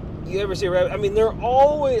you ever see a rabbit? I mean, they're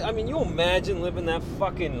always, you imagine living that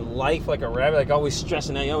fucking life like a rabbit, like always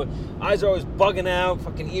stressing out, eyes are always bugging out,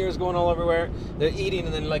 fucking ears going all everywhere, they're eating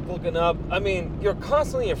and then like looking up. I mean, you're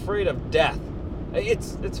constantly afraid of death.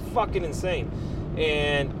 It's fucking insane.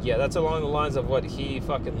 And yeah, that's along the lines of what he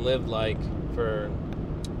fucking lived like for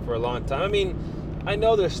a long time. I mean, I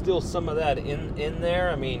know there's still some of that in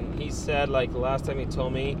there. I mean, he said, like, the last time he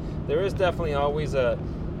told me, there is definitely always a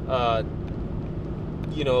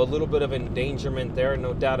little bit of endangerment there,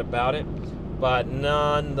 no doubt about it. But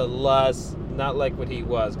nonetheless, not like what he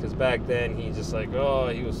was. Because back then, he just like, he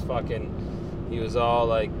was all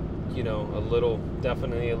like,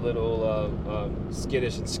 definitely a little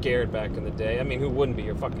skittish and scared back in the day. I mean, who wouldn't be?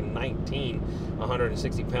 You're fucking 19,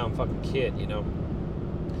 160-pound fucking kid,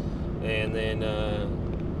 And then,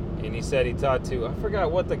 and he said he talked to, I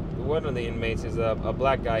forgot one of the inmates is a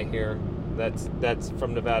black guy here that's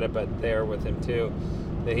from Nevada, but there with him too,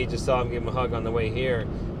 that he just saw him give him a hug on the way here.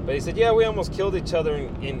 But he said, yeah, we almost killed each other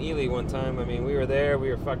in Ely one time. I mean, we were there, we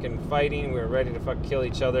were fucking fighting, we were ready to fucking kill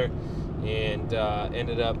each other, and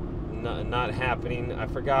ended up not happening. I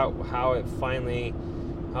forgot how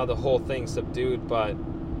the whole thing subdued, but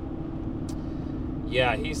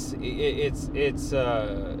yeah, it's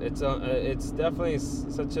definitely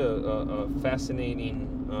such a fascinating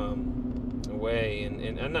way,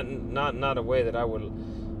 and not a way that I would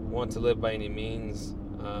want to live by any means,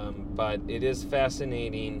 but it is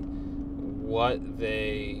fascinating what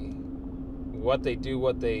they do,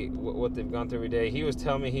 what they've gone through every day. He was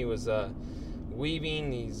telling me he was weaving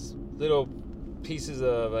these little pieces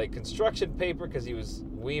of like construction paper because he was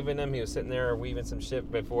weaving them. He was sitting there weaving some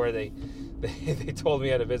shit before they told me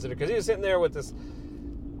I had a visitor, because he was sitting there with this,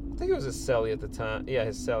 I think it was his cellie at the time. Yeah,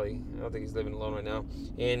 his cellie. I don't think he's living alone right now.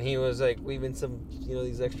 And he was like weaving some,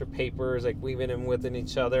 these extra papers, like weaving them within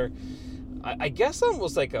each other. I guess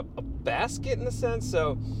almost like a basket in a sense.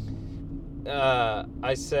 So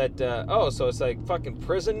I said, so it's like fucking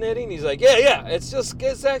prison knitting? He's like, yeah, it's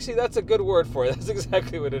actually, that's a good word for it. That's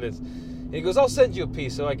exactly what it is. And he goes, I'll send you a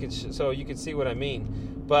piece so you can see what I mean.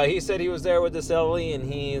 But he said he was there with this Ellie, and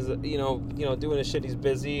he's, doing his shit, he's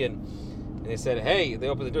busy, and he said, hey, they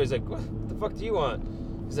opened the door, he's like, what the fuck do you want?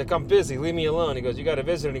 He's like, I'm busy, leave me alone. He goes, you got a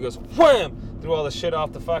visitor? And he goes, wham! Threw all the shit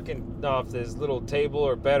off his little table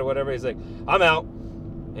or bed or whatever. He's like, I'm out.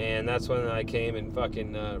 And that's when I came and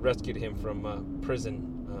fucking rescued him from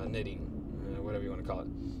prison knitting, whatever you want to call it.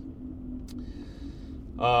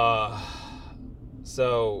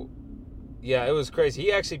 So, yeah, it was crazy.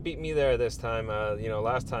 He actually beat me there this time.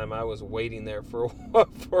 Last time I was waiting there for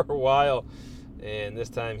a while, and this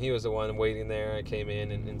time he was the one waiting there. I came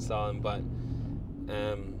in and saw him, but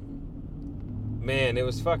man,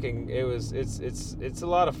 it's a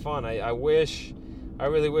lot of fun. I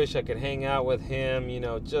really wish I could hang out with him,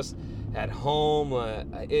 just at home.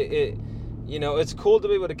 It's cool to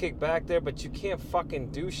be able to kick back there, but you can't fucking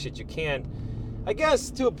do shit. You can't. I guess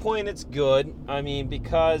to a point it's good. I mean,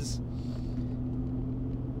 because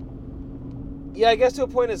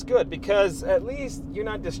at least you're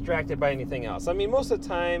not distracted by anything else. I mean, most of the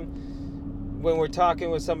time when we're talking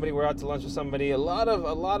with somebody, we're out to lunch with somebody, a lot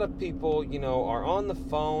of people, are on the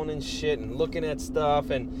phone and shit and looking at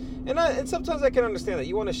stuff, and sometimes I can understand that.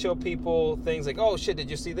 You want to show people things like, oh shit, did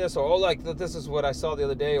you see this? Or, oh, like, this is what I saw the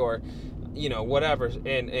other day, or whatever,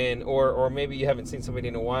 or maybe you haven't seen somebody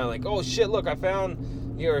in a while, like, oh shit, look, I found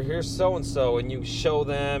here's so and so, and you show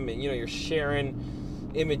them, and you're sharing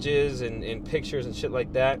images and pictures and shit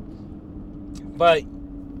like that. But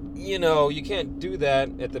you can't do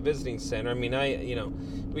that at the visiting center. I mean,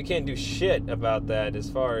 we can't do shit about that as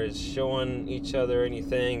far as showing each other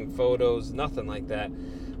anything, photos, nothing like that.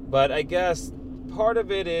 But I guess part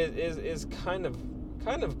of it is kind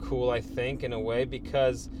of cool, I think, in a way,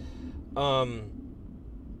 because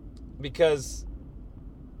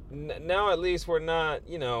now at least we're not,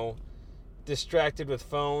 distracted with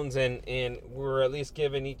phones, and we're at least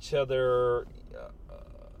giving each other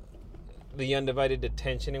the undivided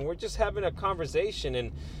attention, and we're just having a conversation.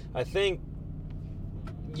 And I think,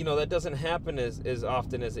 that doesn't happen as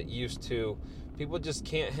often as it used to. People just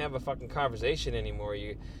can't have a fucking conversation anymore.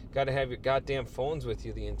 You got to have your goddamn phones with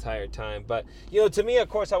you the entire time. But, to me, of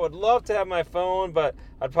course, I would love to have my phone, but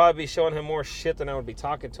I'd probably be showing him more shit than I would be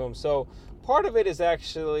talking to him. So part of it is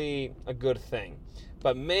actually a good thing.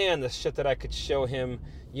 But, man, the shit that I could show him,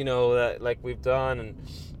 that like we've done,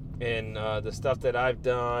 and the stuff that I've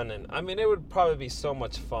done. And, I mean, it would probably be so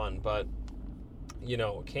much fun. But,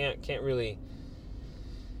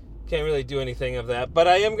 can't really do anything of that. But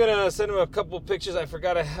I am gonna send him a couple pictures. I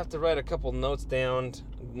forgot I have to write a couple notes down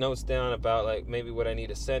about like maybe what I need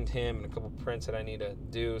to send him, and a couple prints that I need to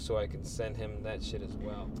do so I can send him that shit as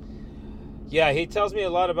well. Yeah, he tells me a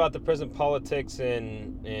lot about the prison politics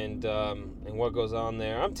and what goes on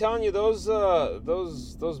there. I'm telling you, those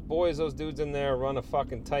boys, those dudes in there run a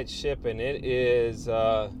fucking tight ship, and it is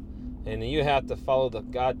and you have to follow the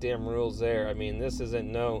goddamn rules there. I mean, this isn't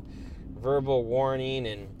no verbal warning,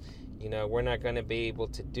 and we're not going to be able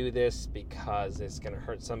to do this because it's going to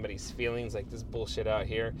hurt somebody's feelings, like this bullshit out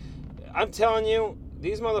here. I'm telling you,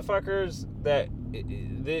 these motherfuckers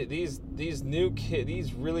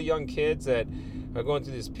these really young kids that are going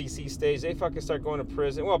through this PC stage, they fucking start going to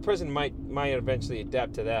prison. Well, prison might eventually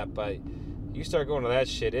adapt to that, but you start going to that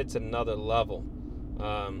shit, it's another level.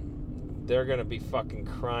 They're going to be fucking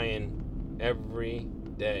crying every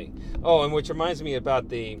day. Oh, and which reminds me about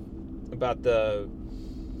the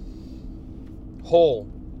hole,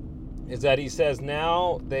 is that he says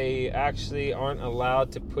now they actually aren't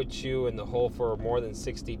allowed to put you in the hole for more than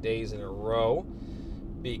 60 days in a row,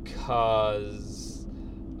 because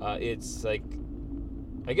it's like,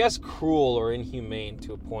 I guess, cruel or inhumane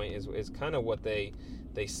to a point is kind of what they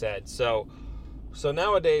said. So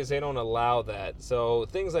nowadays they don't allow that. So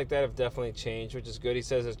things like that have definitely changed, which is good. He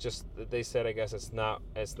says it's just, they said, I guess it's not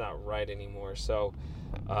right anymore. So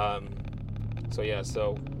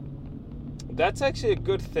that's actually a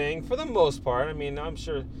good thing for the most part. I mean, I'm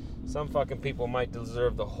sure some fucking people might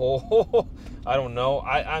deserve the whole. I don't know.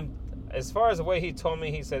 I'm as far as the way he told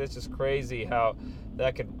me, he said it's just crazy how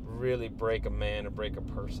that could really break a man or break a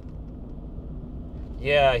person.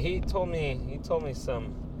 Yeah, he told me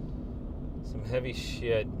some heavy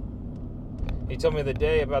shit. He told me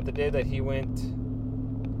about the day that he went.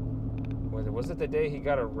 Was it the day he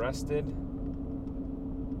got arrested?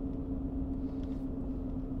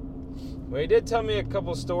 Well, he did tell me a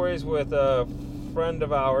couple stories with a friend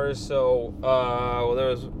of ours. So,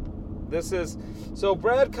 so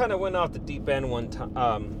Brad kind of went off the deep end one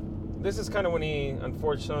time. This is kind of when he,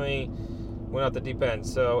 unfortunately, went off the deep end.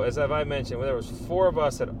 So, as I mentioned, there was 4 of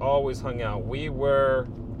us that always hung out. We were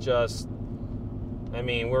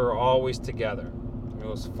we were always together. It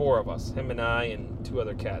was 4 of us, him and I and 2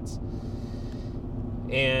 other cats.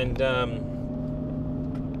 And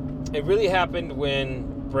it really happened when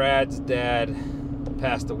Brad's dad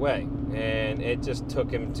passed away, and it just took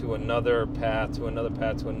him to another path, to another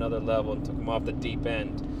level, and took him off the deep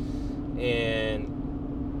end.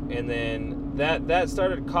 And then that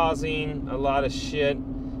started causing a lot of shit,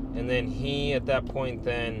 and then he at that point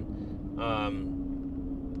then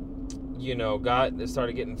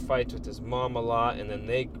started getting fights with his mom a lot, and then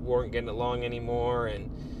they weren't getting along anymore,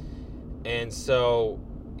 and so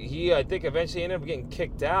he, I think, eventually ended up getting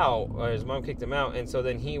kicked out, or his mom kicked him out, and so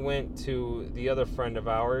then he went to the other friend of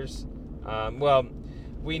ours.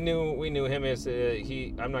 We knew him as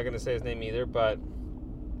I'm not going to say his name either, but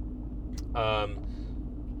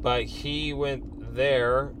he went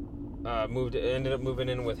there, ended up moving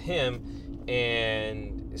in with him,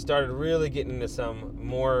 and started really getting into some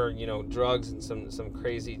more, drugs and some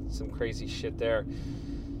crazy shit there.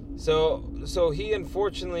 So he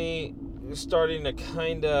unfortunately starting to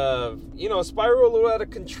kind of, spiral a little out of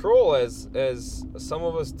control, as some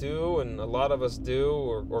of us do, and a lot of us do,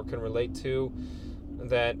 or can relate to,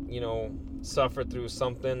 that, suffer through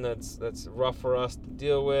something that's rough for us to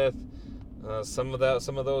deal with. Some of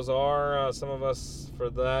those are, some of us, for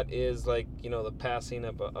that is like, the passing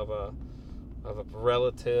of a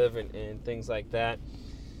relative and things like that.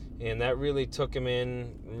 And that really took him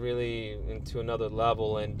into another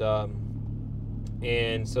level.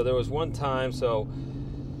 And so there was one time, so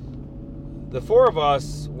the 4 of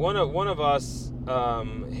us, one of us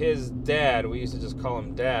his dad, we used to just call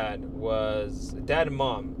him Dad, was Dad and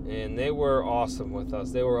Mom, and they were awesome with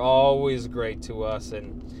us. They were always great to us,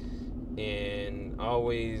 and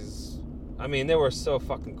always, I mean, they were so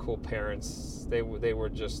fucking cool parents. They were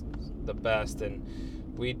just the best, and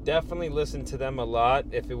we definitely listened to them a lot.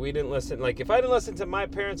 If I didn't listen to my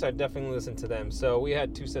parents, I'd definitely listen to them. So we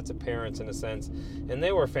had two sets of parents in a sense, and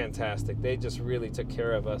they were fantastic. They just really took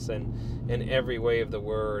care of us in every way of the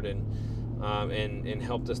word, and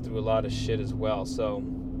helped us through a lot of shit as well. So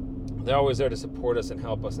they're always there to support us and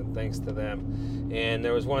help us, and thanks to them. And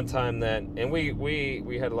there was one time that, and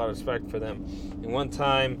we had a lot of respect for them. And one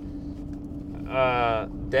time,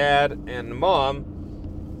 Dad and Mom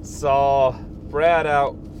saw Brad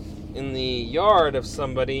out in the yard of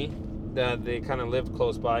somebody that they kind of lived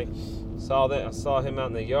close by. Saw him out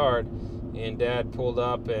in the yard, and Dad pulled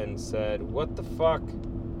up and said, "What the fuck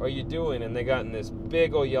are you doing?" And they got in this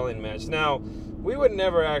big old yelling match. Now, we would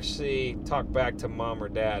never actually talk back to Mom or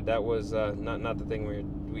Dad. That was not the thing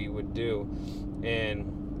we would do. And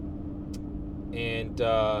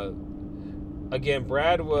again,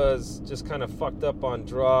 Brad was just kind of fucked up on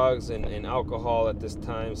drugs and alcohol at this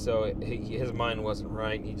time, so his mind wasn't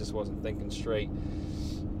right. He just wasn't thinking straight.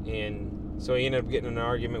 And so he ended up getting in an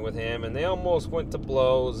argument with him, and they almost went to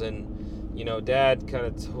blows. And, Dad kind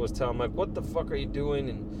of was telling him, like, "What the fuck are you doing?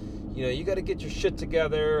 And, you got to get your shit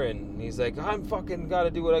together." And he's like, "I'm fucking got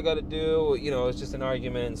to do what I got to do." It's just an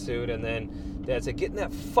argument ensued. And then Dad said, "Get in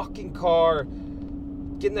that fucking car.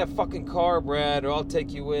 Get in that fucking car, Brad, or I'll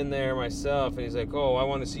take you in there myself." And he's like, "Oh, I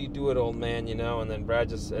want to see you do it, old man," And then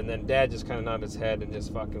Dad just kind of nodded his head and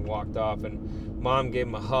just fucking walked off. And Mom gave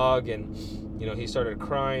him a hug, and he started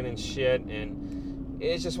crying and shit. And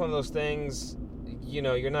it's just one of those things,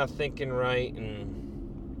 you're not thinking right,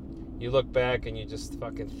 and you look back and you just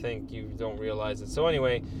fucking think, you don't realize it. So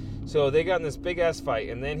anyway, they got in this big ass fight,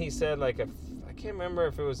 and then he said, I can't remember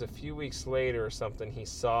if it was a few weeks later or something, he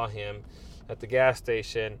saw him at the gas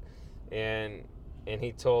station, and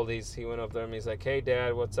he went up there and he's like, "Hey,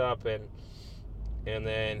 Dad, what's up?" And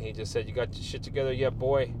then he just said, "You got your shit together yet,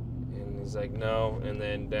 boy?" And he's like, "No." And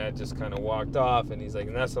then Dad just kind of walked off, and he's like,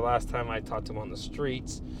 "And that's the last time I talked to him on the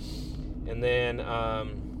streets." And then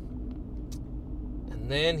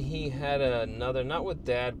he had another, not with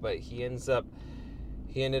Dad, but he ended up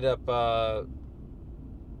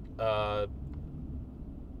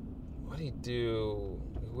what did he do?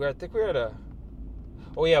 We were at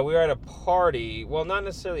a party. Well, not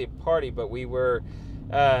necessarily a party, but we were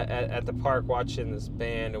at the park watching this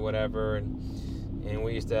band or whatever, and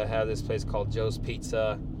we used to have this place called Joe's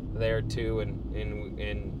Pizza there too,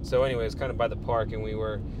 and so anyway, it's kind of by the park, and we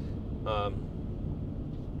were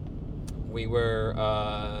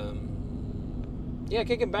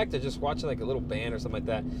kicking back to just watching like a little band or something like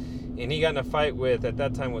that. And he got in a fight with, at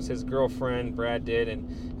that time was his girlfriend, Brad did,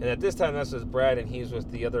 and at this time this was Brad, and he's with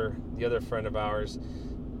the other friend of ours,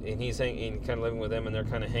 and he's kind of living with them, and they're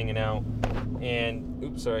kind of hanging out,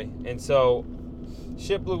 and so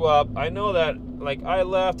shit blew up. I know that, I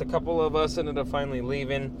left, a couple of us ended up finally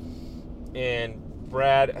leaving, and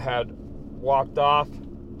Brad had walked off,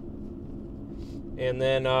 and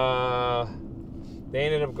then they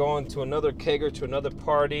ended up going to another kegger, to another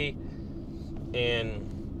party, and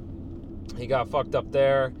he got fucked up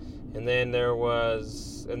there. And then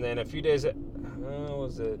a few days, I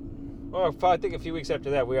think a few weeks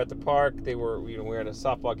after that, we were at the park. We were at a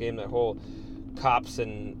softball game, that whole cops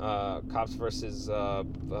versus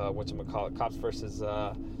cops versus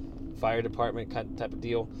fire department type of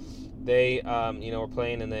deal. They were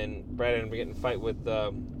playing, and then Brad ended up getting in a fight with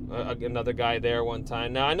another guy there one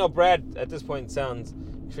time. Now, I know Brad at this point sounds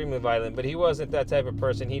extremely violent, but he wasn't that type of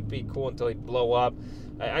person. He'd be cool until he'd blow up.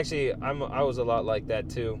 I was a lot like that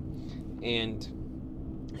too, and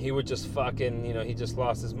he would just fucking, he just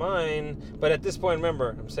lost his mind. But at this point,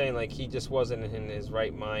 remember, I'm saying, he just wasn't in his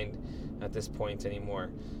right mind at this point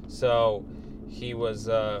anymore. So he was,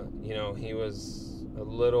 he was a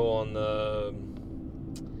little on the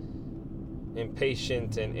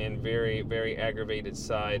impatient and very, very aggravated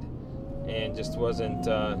side, and just wasn't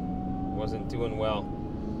doing well.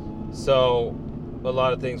 So a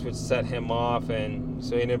lot of things would set him off, and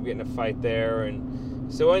so he ended up getting a fight there.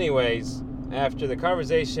 And so anyways, after the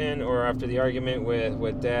conversation, or after the argument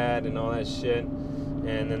with Dad and all that shit,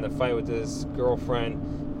 and then the fight with his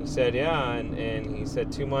girlfriend, he said, and he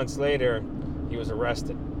said 2 months later he was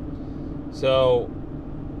arrested. So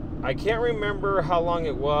I can't remember how long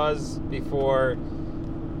it was before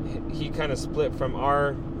he kind of split from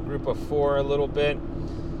our group of four a little bit.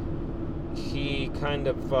 He kind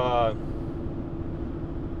of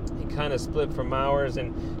kind of split from ours,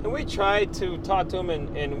 and we tried to talk to him,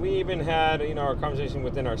 and we even had, our conversation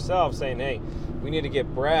within ourselves saying, hey, we need to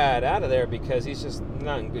get Brad out of there because he's just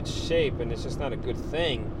not in good shape, and it's just not a good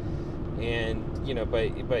thing. And,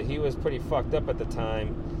 but he was pretty fucked up at the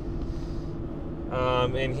time.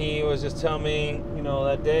 And he was just telling me,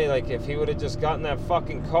 that day, like, if he would have just gotten that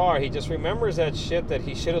fucking car, he just remembers that shit, that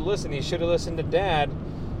he should have listened. He should have listened to Dad.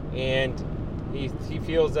 And he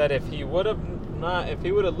feels that if he would have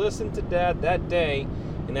listened to Dad that day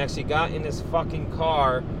and actually got in his fucking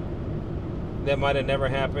car, that might have never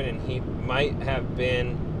happened, and he might have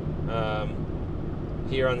been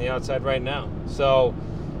here on the outside right now. So,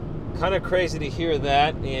 kind of crazy to hear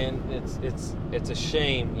that, and it's a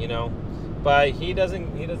shame, But he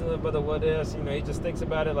doesn't live by the what ifs, he just thinks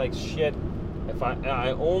about it like, shit, if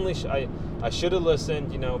I should have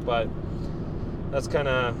listened, but that's kind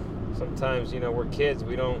of, sometimes, we're kids,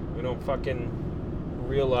 we don't fucking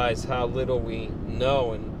realize how little we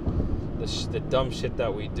know and the dumb shit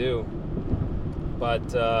that we do.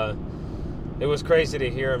 But it was crazy to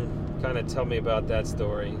hear him kind of tell me about that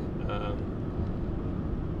story.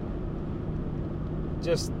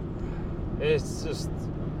 It's just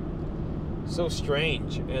so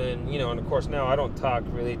strange. And, and of course now I don't talk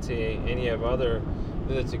really to any of the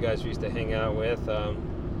two guys we used to hang out with.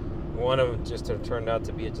 One of them just turned out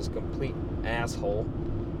to be a just complete asshole.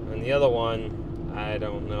 And the other one, I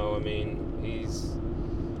don't know. I mean,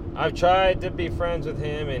 I've tried to be friends with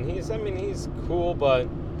him, and he's cool, but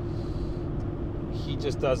he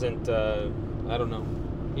just doesn't, I don't know.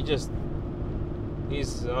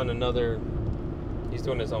 He's on another, he's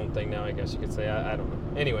doing his own thing now, I guess you could say. I don't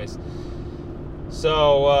know. Anyways.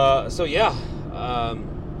 So yeah.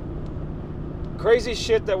 Crazy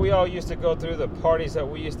shit that we all used to go through, the parties that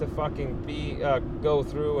we used to fucking go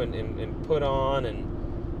through and put on, and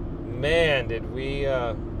man, did we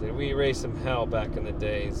raise some hell back in the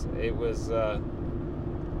days. It was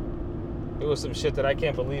some shit that I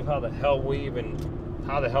can't believe how the hell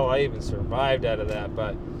I even survived out of that.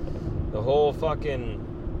 But the whole fucking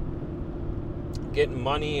getting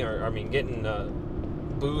money, getting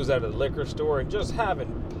booze out of the liquor store and just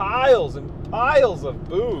having piles and piles of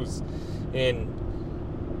booze and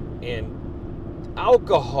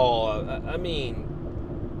alcohol,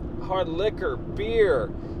 hard liquor,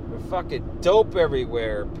 beer, fucking dope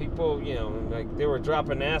everywhere. People, like they were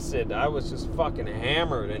dropping acid. I was just fucking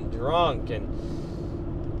hammered and drunk and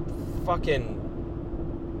fucking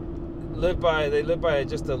lived by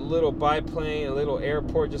just a little biplane, a little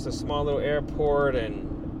airport, just a small little airport. And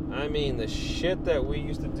the shit that we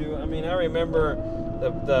used to do. I remember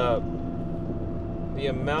the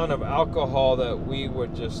amount of alcohol that we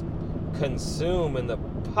would just consume, and the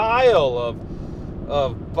pile of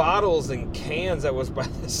bottles and cans that was by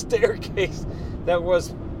the staircase. That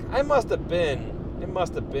was, it must have been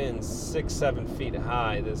 6-7 feet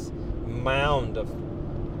high. This mound of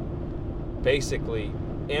basically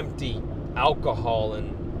empty alcohol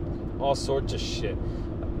and all sorts of shit.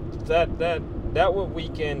 That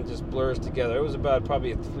weekend just blurs together. It was about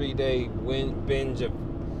probably a 3-day binge of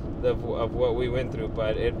what we went through,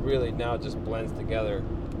 but it really now just blends together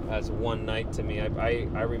as one night to me.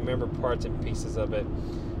 I remember parts and pieces of it,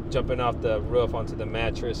 jumping off the roof onto the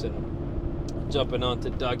mattress and jumping onto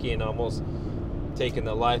Dougie and almost taking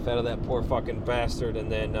the life out of that poor fucking bastard,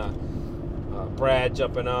 and then Brad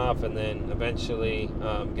jumping off, and then eventually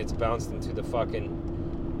gets bounced into the fucking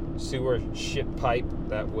sewer shit pipe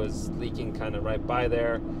that was leaking kind of right by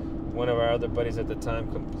there. One of our other buddies at the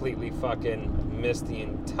time completely fucking missed the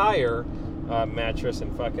entire mattress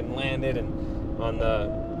and fucking landed and on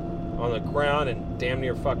the ground and damn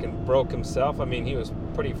near fucking broke himself. He was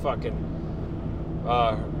pretty fucking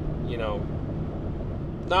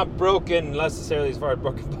not broken necessarily as far as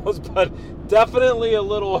broken bones, but definitely a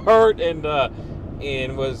little hurt, and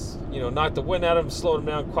was knocked the wind out of him, slowed him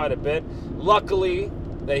down quite a bit. Luckily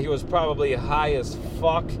that he was probably high as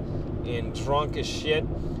fuck and drunk as shit,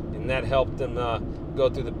 and that helped him go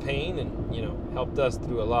through the pain, and helped us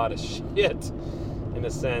through a lot of shit in a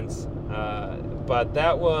sense. But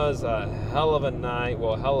that was a hell of a night.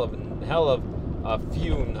 Well, hell of a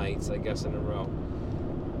few nights, I guess, in a row.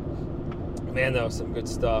 Man, that was some good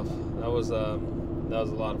stuff. That was a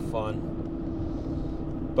lot of fun.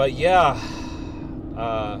 But yeah,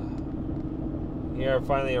 here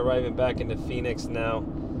finally arriving back into Phoenix now,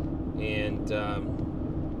 and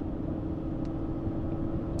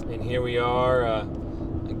here we are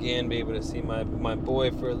again, be able to see my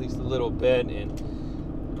boy for at least a little bit, and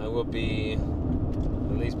I will be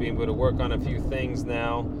at least being able to work on a few things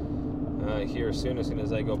now here as soon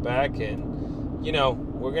as I go back. And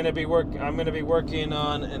I'm gonna be working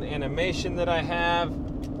on an animation that I have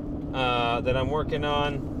that I'm working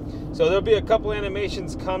on. So there'll be a couple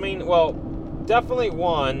animations coming. Well, definitely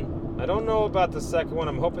one. I don't know about the second one.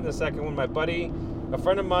 I'm hoping the second one. My buddy, a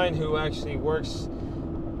friend of mine who actually works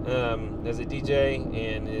as a DJ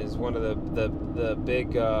and is one of the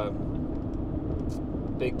big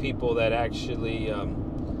people that actually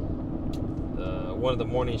one of the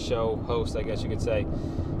morning show hosts, I guess you could say.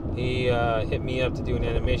 He hit me up to do an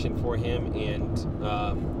animation for him, and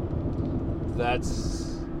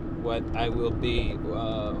that's what I will be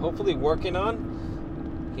hopefully working on.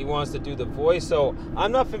 He wants to do the voice, so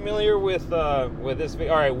I'm not familiar with this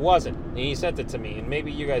video, or I wasn't, and he sent it to me, and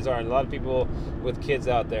maybe you guys are, and a lot of people with kids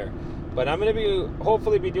out there. But I'm going to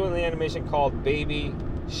hopefully be doing the animation called Baby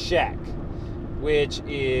Shack, which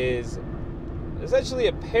is essentially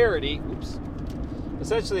a parody.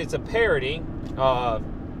 Essentially, it's a parody of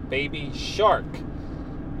Baby Shark.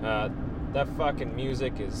 That fucking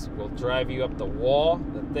music will drive you up the wall.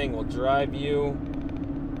 The thing will drive you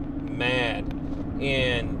mad,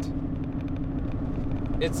 and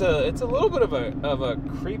it's a little bit of a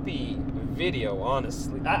creepy video,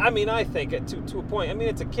 honestly. I mean, I think to a point. I mean,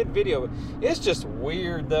 it's a kid video. It's just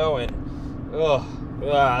weird though, and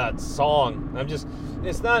that song.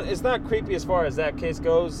 It's not creepy as far as that case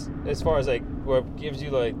goes. As far as like what gives you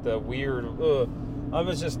like the weird. I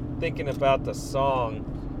was just thinking about the song.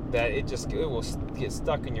 That it will get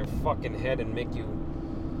stuck in your fucking head and make you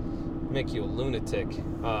a lunatic.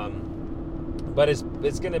 But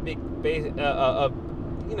it's gonna be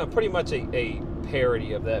pretty much a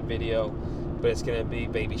parody of that video. But it's gonna be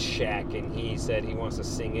Baby Shack, and he said he wants to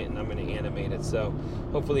sing it, and I'm gonna animate it. So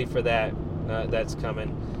hopefully for that, that's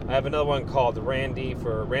coming. I have another one called Randy the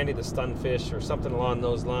Stunfish or something along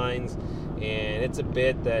those lines, and it's a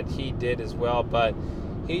bit that he did as well. But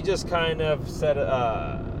he just kind of said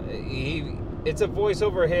it's a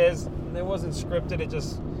voiceover his. It wasn't scripted.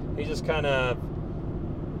 He just kind of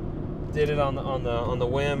did it on a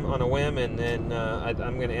whim, and then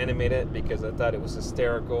I'm gonna animate it because I thought it was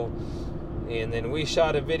hysterical. And then we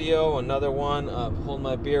shot a video, another one of Hold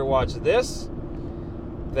My Beer, Watch This,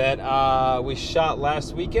 that we shot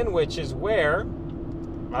last weekend, which is why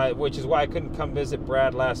I couldn't come visit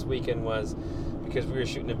Brad last weekend, was because we were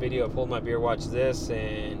shooting a video of Hold My Beer, Watch This,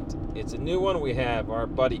 and it's a new one. We have our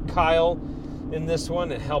buddy Kyle in this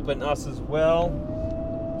one and helping us as well.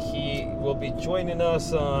 He will be joining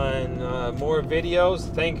us on more videos.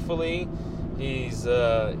 Thankfully, his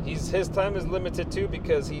time is limited too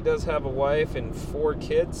because he does have a wife and 4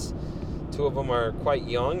 kids. 2 of them are quite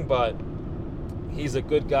young, but he's a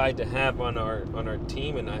good guy to have on our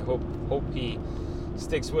team, and I hope he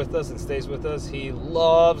sticks with us and stays with us. He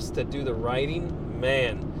loves to do the writing,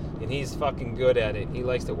 man. And he's fucking good at it. He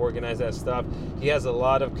likes to organize that stuff. He has a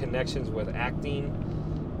lot of connections with acting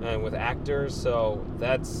and with actors, so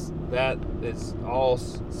that is all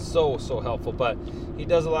so helpful. But he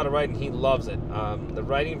does a lot of writing. He loves it. The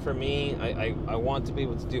writing for me, I want to be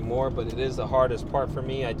able to do more, but it is the hardest part for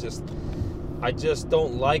me. I just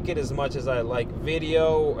don't like it as much as I like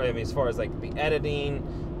video. I mean, as far as like the editing,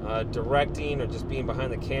 directing, or just being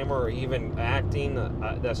behind the camera, or even acting,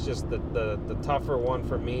 that's just the tougher one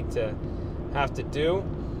for me to have to do.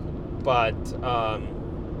 But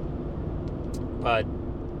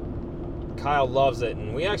Kyle loves it,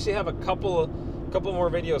 and we actually have a couple more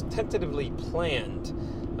videos tentatively planned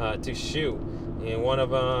to shoot. And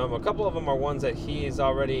a couple of them are ones that he's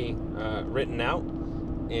already written out,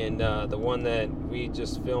 and the one that we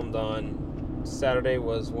just filmed on Saturday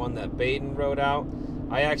was one that Baden wrote out.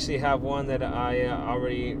 I actually have one that I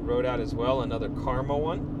already wrote out as well, another Karma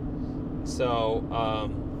one. So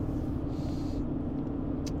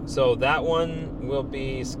that one will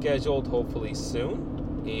be scheduled hopefully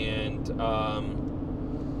soon, and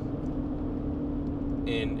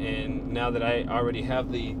now that I already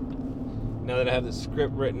have the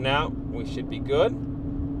script written out, we should be good.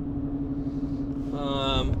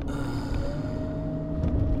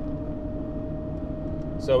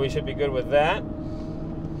 So we should be good with that.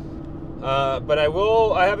 But I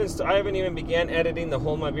haven't even began editing the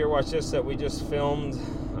Hold My Beer, Watch This that we just filmed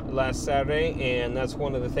last Saturday, and that's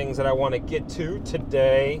one of the things that I want to get to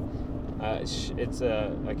today. I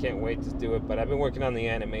can't wait to do it, but I've been working on the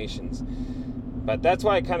animations. But that's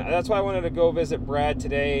why I wanted to go visit Brad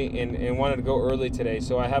today, and wanted to go early today,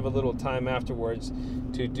 so I have a little time afterwards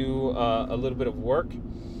to do a little bit of work.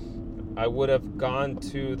 I would have gone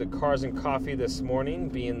to the Cars and Coffee this morning,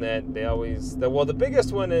 being that the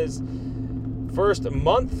biggest one is first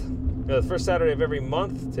month The first Saturday of every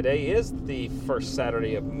month. Today is the first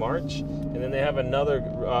Saturday of March, and then they have another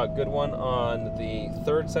good one on the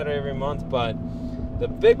third Saturday of every month. But the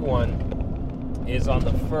big one is on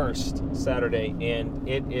the first Saturday, and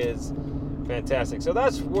it is fantastic. So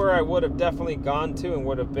that's where I would have definitely gone to and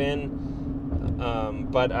would have been,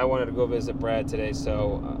 but I wanted to go visit Brad today,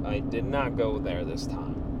 so I did not go there this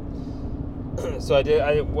time. So I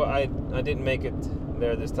didn't make it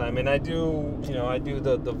there this time, and I do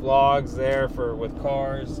the vlogs there with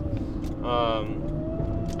cars.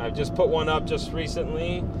 I've just put one up just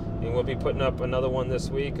recently, and we'll be putting up another one this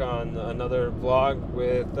week on another vlog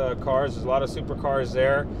with cars. There's a lot of supercars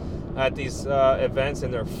there at these events,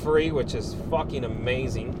 and they're free, which is fucking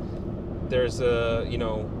amazing. There's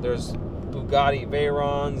there's Bugatti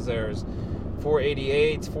Veyrons, there's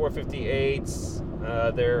 488s, 458s,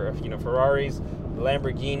 there Ferraris,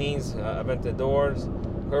 Lamborghinis, Aventadors,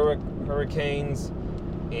 Hurricanes,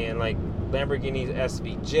 and like Lamborghinis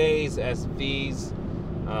SVJs, SVs.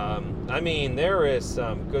 I mean, there is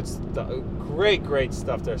some good stuff, great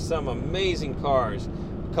stuff. There's some amazing cars.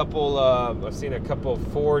 A couple, I've seen a couple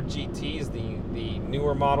Ford GTs, the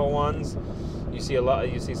newer model ones. You see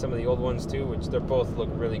some of the old ones too, which they both look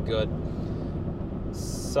really good.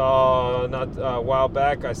 Saw a while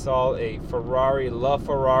back, I saw a Ferrari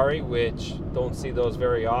LaFerrari, which don't see those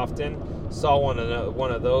very often. Saw one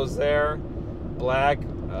of those there, black.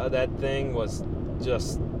 That thing was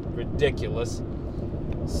just ridiculous.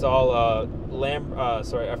 Saw a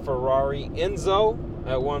Ferrari Enzo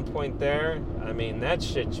at one point there. I mean, that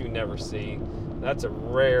shit you never see. That's a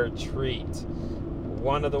rare treat.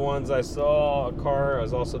 One of the ones I saw, a car,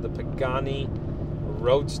 was also the Pagani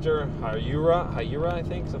Roadster, Hayura, I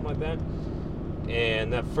think, something like that.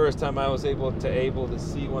 And that first time I was able to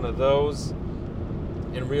see one of those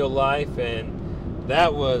in real life, and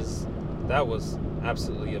that was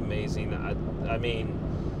absolutely amazing. I mean,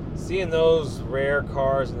 seeing those rare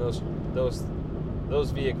cars and those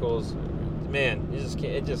vehicles, man,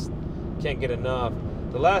 it just can't get enough.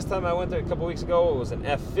 The last time I went there a couple weeks ago, it was an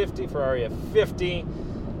F50, Ferrari F50.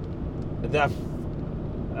 That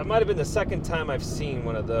might have been the second time I've seen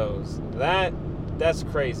one of those. That's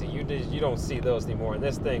crazy. You don't see those anymore. And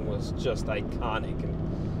this thing was just iconic,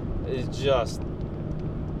 and it's just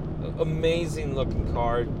amazing looking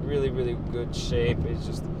car. Really, really good shape. It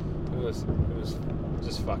was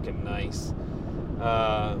just fucking nice.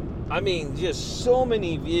 I mean, just so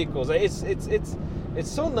many vehicles. It's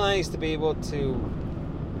so nice to be able to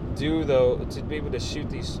be able to shoot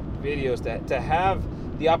these videos, to have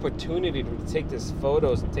the opportunity to take these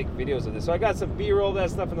photos and take videos of this. So I got some B-roll of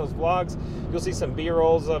that stuff in those vlogs. You'll see some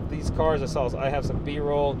B-rolls of these cars. I have some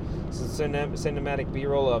B-roll, some cinematic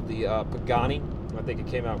B-roll of the Pagani. I think it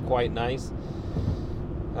came out quite nice.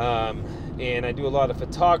 And I do a lot of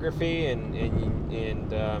photography, and you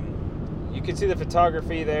can see the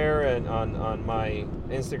photography there and on my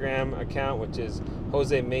Instagram account, which is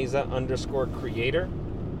Jose Meza _creator.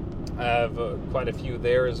 I have quite a few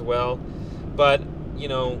there as well. But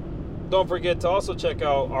don't forget to also check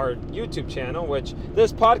out our YouTube channel, which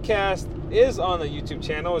this podcast is on the YouTube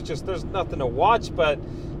channel. It's just there's nothing to watch, but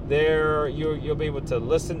there you'll be able to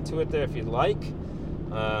listen to it there if you'd like.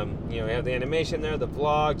 We have the animation there, the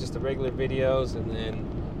vlog, just the regular videos, and then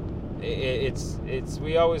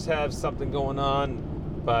we always have something going on.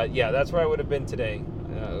 But yeah, that's where I would have been today,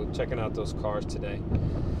 checking out those cars today.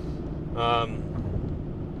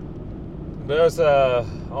 But it was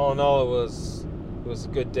all in all, it was a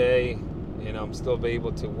good day. I'm still be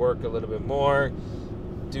able to work a little bit more,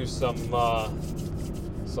 do some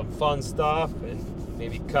fun stuff, and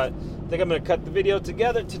maybe cut. I think I'm gonna cut the video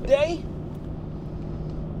together today.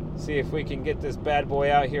 See if we can get this bad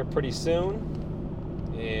boy out here pretty soon,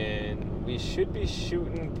 and we should be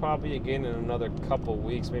shooting probably again in another couple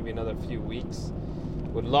weeks, maybe another few weeks.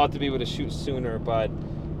 Would love to be able to shoot sooner, but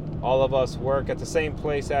all of us work at the same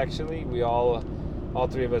place. Actually, we all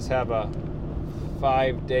three of us have a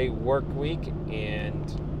 5-day work week,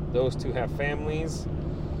 and those two have families,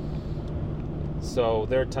 so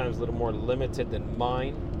their time's a little more limited than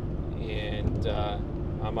mine. And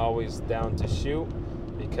I'm always down to shoot,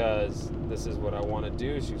 because this is what I want to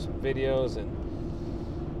do, shoot some videos and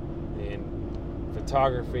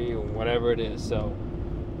photography and whatever it is. So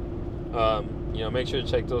make sure to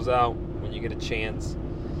check those out when you get a chance.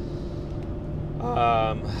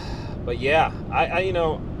 But yeah, I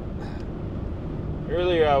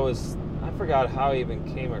earlier I forgot how I even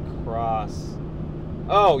came across.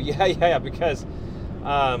 Oh yeah, because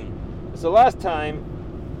so last time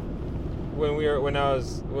when we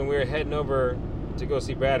were heading over to go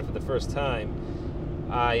see Brad for the first time,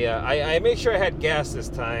 I made sure I had gas this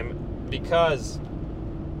time, because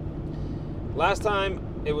last time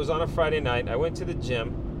it was on a Friday night. I went to the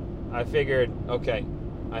gym. I figured, okay,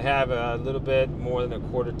 I have a little bit more than a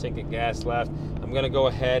quarter tank of gas left. I'm gonna go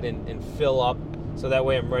ahead and fill up, so that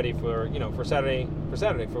way I'm ready for Saturday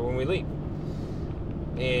for when we leave.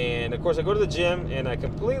 And of course, I go to the gym and I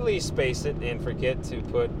completely space it and forget to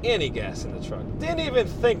put any gas in the truck. Didn't even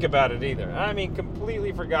think about it either. I mean,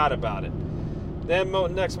 completely forgot about it. Then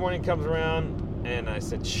next morning comes around and I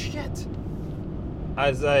said, shit. I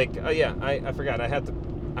was like, oh yeah, I forgot. I had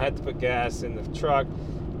to put gas in the truck.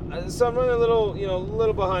 So I'm running a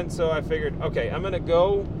little behind. So I figured, okay, I'm gonna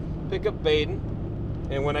go pick up Baden,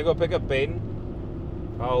 and when I go pick up Baden,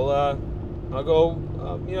 I'll go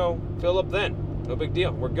fill up then. No big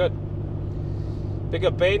deal. We're good. Pick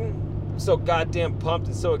up Baden. I'm so goddamn pumped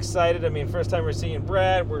and so excited. I mean, first time we're seeing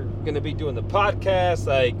Brad. We're gonna be doing the podcast.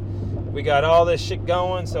 Like, we got all this shit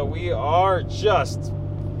going, so we are just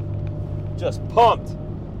pumped.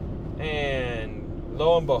 And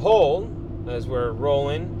lo and behold, as we're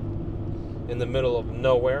rolling in the middle of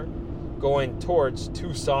nowhere, going towards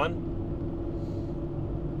Tucson,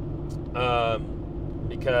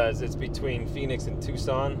 because it's between Phoenix and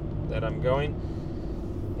Tucson that I'm going,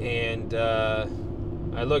 and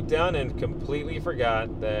I looked down and completely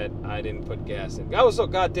forgot that I didn't put gas in. I was so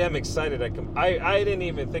goddamn excited. I didn't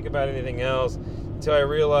even think about anything else until I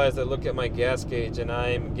realized I looked at my gas gauge and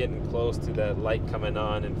I'm getting close to that light coming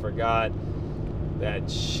on and forgot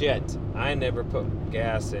that shit. I never put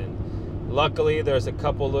gas in. Luckily, there's a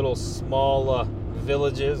couple little small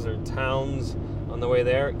villages or towns on the way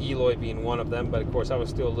there, Eloy being one of them, but of course I was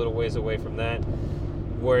still a little ways away from that.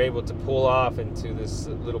 We're able to pull off into this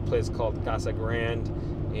little place called Casa Grande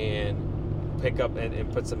and pick up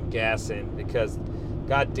and put some gas in, because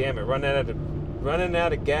god damn it, running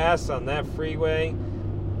out of gas on that freeway,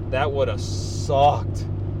 that would have sucked.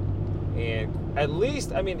 And at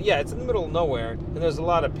least, I mean, yeah, it's in the middle of nowhere and there's a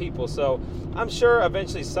lot of people, so I'm sure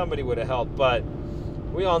eventually somebody would have helped, but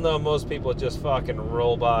we all know most people just fucking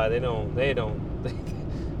roll by. They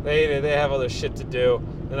have other shit to do.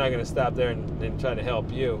 They're not gonna stop there and try to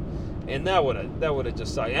help you. And that would have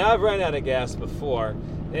just sucked. And I've run out of gas before,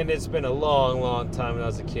 and it's been a long time when I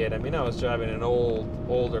was a kid. I mean, I was driving an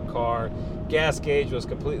older car. Gas gauge was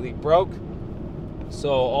completely broke, so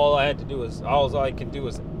all I could do was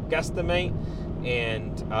guesstimate,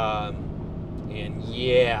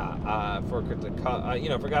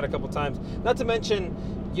 forgot a couple times. Not to mention,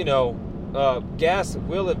 gas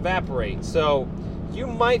will evaporate. So you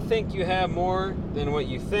might think you have more than what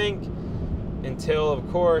you think until, of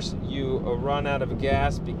course, you run out of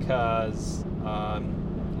gas because,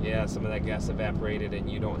 some of that gas evaporated and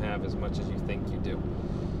you don't have as much as you think you do.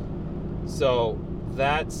 So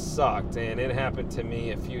that sucked, and it happened to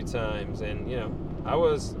me a few times. And, I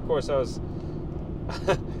was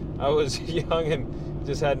I was young and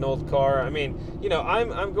just had an old car. I mean,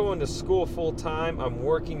 I'm going to school full time. I'm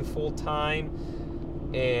working full time,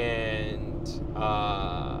 and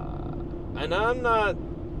I'm not,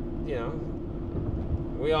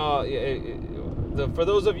 we all, for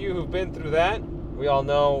those of you who've been through that, we all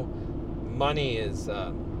know money is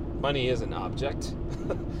an object.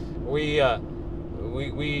 We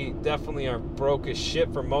definitely are broke as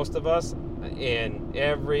shit for most of us, and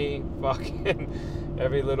every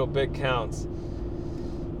little bit counts.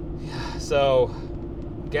 So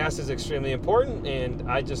gas is extremely important, and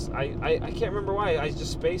I can't remember why. I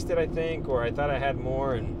just spaced it, I think, or I thought I had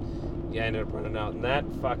more, and I ended up running out, and that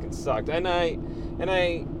fucking sucked. And I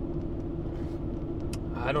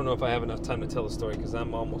don't know if I have enough time to tell the story, because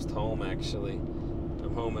I'm almost home, actually.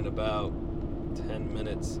 I'm home in about 10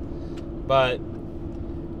 minutes. But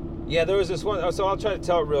yeah, there was this one, so I'll try to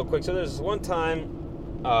tell it real quick. So there's this one time,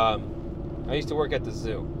 I used to work at the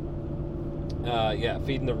zoo.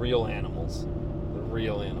 Feeding the real animals.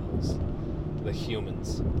 The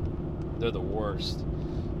humans. They're the worst.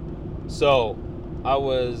 So I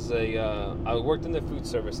worked in the food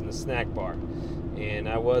service in the snack bar, and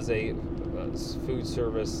I was a food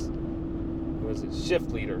service,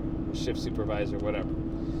 shift leader, shift supervisor, whatever.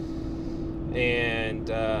 And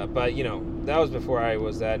but that was before I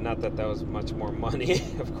was that. Not that was much more money,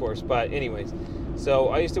 of course. But anyways, so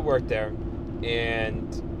I used to work there,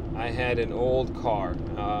 and I had an old car.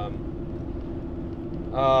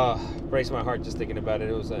 Breaks my heart just thinking about it.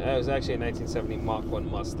 It was actually a 1970 Mach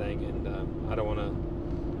 1 Mustang, and I don't want to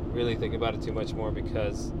really think about it too much more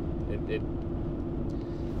because it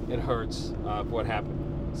hurts what happened.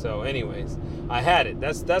 So anyways, I had it.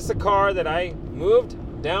 That's the car that I moved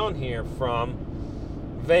down here from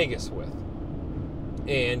Vegas with.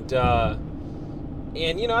 And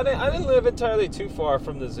And, I didn't live entirely too far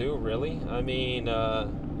from the zoo, really. I mean,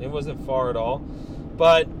 it wasn't far at all.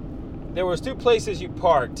 But there was two places you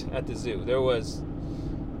parked at the zoo. There was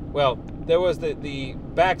the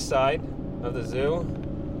backside of the zoo.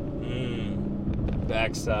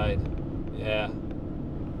 Backside. Yeah,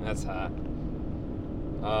 that's hot.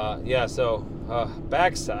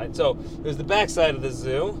 Backside. So there's the backside of the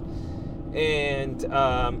zoo. And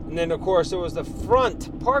then, of course, there was the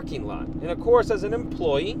front parking lot. And, of course, as an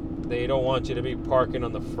employee, they don't want you to be parking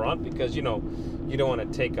on the front because, you don't want to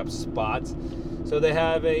take up spots. So they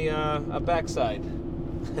have a backside.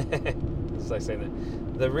 It's like saying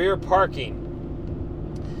that. The rear parking.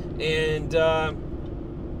 And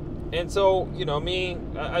so, me,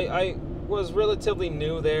 I was relatively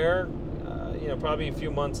new there, probably a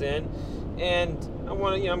few months in. And I'm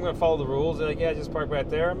going to follow the rules. They're like, yeah, just park right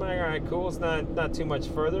there. I'm like, all right, cool. It's not too much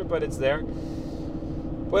further, but it's there.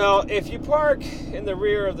 Well, if you park in the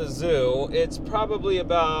rear of the zoo, it's probably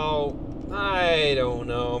about, I don't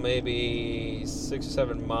know, maybe 6 or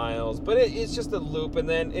 7 miles. But it's just a loop. And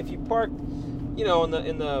then if you park,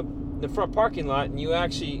 in the front parking lot, and you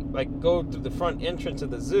actually go through the front entrance of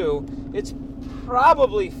the zoo, it's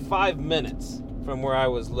probably 5 minutes from where I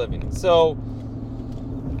was living. So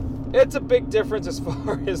it's a big difference as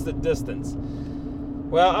far as the distance.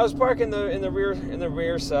 Well, I was parking in the rear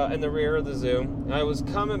of the zoo. I was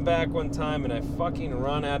coming back one time and I fucking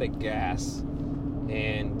run out of gas,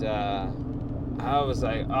 and I was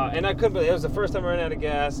like, and I couldn't believe it was the first time I ran out of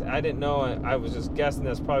gas. I didn't know. I was just guessing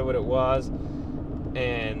that's probably what it was,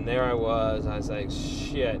 and there I was. I was like,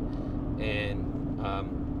 shit, and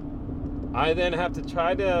I then have to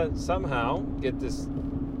try to somehow get this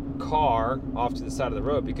car off to the side of the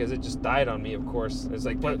road because it just died on me. Of course, it's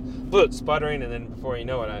like sputtering, and then before you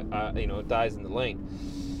know it, it dies in the lane.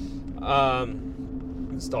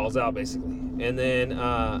 It stalls out basically, and then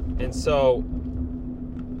and so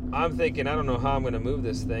I'm thinking, I don't know how I'm going to move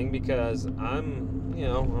this thing because I'm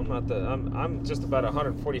just about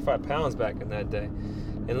 145 pounds back in that day,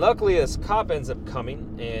 and luckily this cop ends up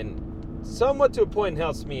coming and somewhat to a point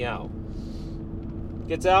helps me out.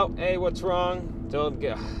 Gets out, hey, what's wrong? Don't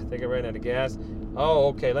I think I ran out of gas. Oh,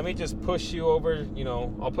 okay. Let me just push you over.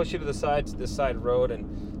 I'll push you to the side, to this side road,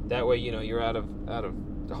 and that way, you're out of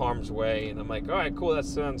harm's way. And I'm like, all right, cool. That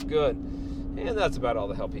sounds good. And that's about all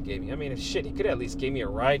the help he gave me. I mean, shit, he could have at least gave me a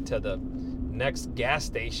ride to the next gas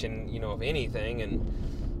station, if anything,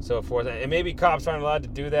 and so forth. And maybe cops aren't allowed to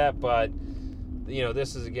do that, but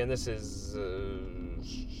this is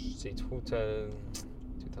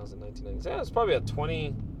 2019. Yeah, it's probably about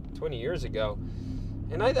 20 years ago.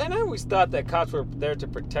 And I always thought that cops were there to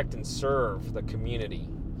protect and serve the community.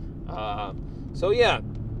 So yeah,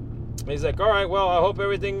 he's like, all right, well, I hope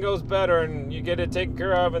everything goes better and you get it taken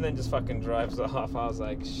care of, and then just fucking drives off. I was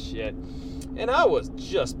like, shit. And I was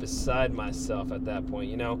just beside myself at that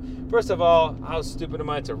point, First of all, how stupid am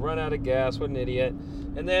I to run out of gas? What an idiot.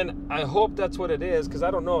 And then I hope that's what it is, because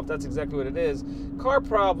I don't know if that's exactly what it is. Car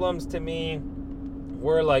problems to me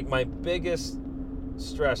were like my biggest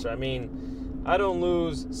stressor. I mean, I don't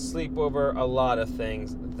lose sleep over a lot of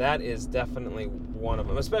things. That is definitely one of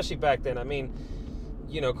them, especially back then. I mean,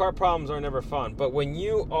 car problems are never fun. But when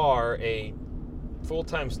you are a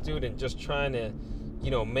full-time student just trying to,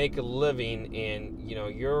 make a living, and,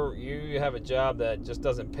 you have a job that just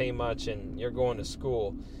doesn't pay much and you're going to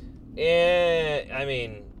school. And, I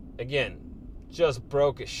mean, again, just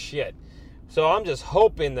broke as shit. So I'm just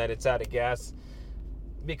hoping that it's out of gas,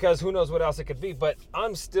 because who knows what else it could be. But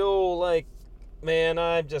I'm still like, man,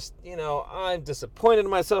 I'm just, I'm disappointed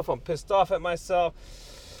in myself. I'm pissed off at myself.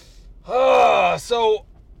 So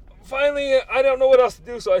finally, I don't know what else to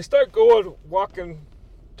do. So I start walking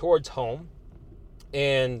towards home.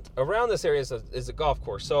 And around this area is a golf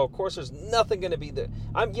course. So, of course, there's nothing going to be there.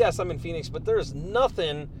 I'm in Phoenix, but there's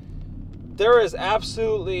nothing. There is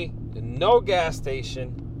absolutely no gas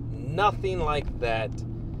station, nothing like that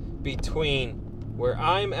between where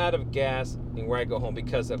I'm out of gas and where I go home,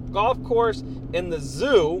 because the golf course and the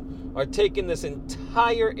zoo are taking this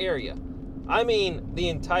entire area. I mean,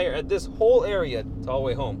 this whole area all the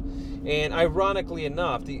way home. And ironically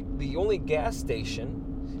enough, the only gas station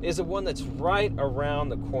is the one that's right around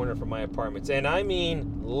the corner from my apartments. And I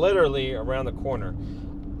mean literally around the corner.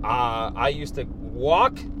 I used to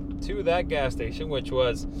walk to that gas station, which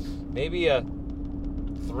was maybe a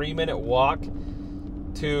 3-minute walk,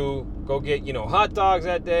 to go get, hot dogs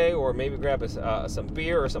that day, or maybe grab some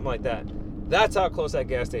beer or something like that. That's how close that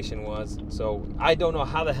gas station was. So I don't know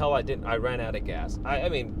how the hell I ran out of gas. I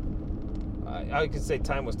mean, I could say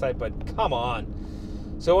time was tight, but come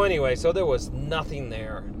on. So anyway, so there was nothing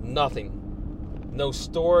there. Nothing. no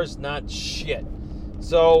stores, not shit.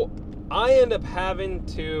 So I end up having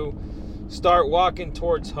to start walking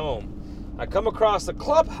towards home. I come across the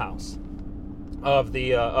clubhouse of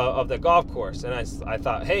the golf course, and I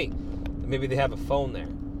thought, hey, maybe they have a phone there.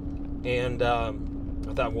 And I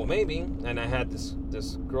thought, well, maybe. And I had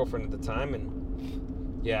this girlfriend at the time,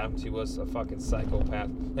 and yeah, she was a fucking psychopath.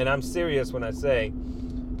 And I'm serious when I say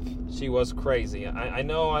she was crazy. I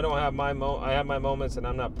know I don't have I have my moments, and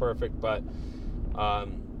I'm not perfect, but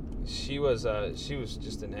she was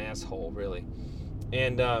just an asshole, really.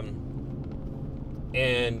 And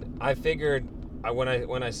I figured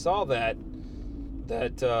when I saw that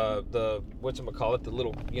the whatchamacallit, the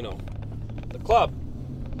little, the club,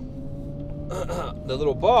 the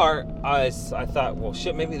little bar, I thought, well,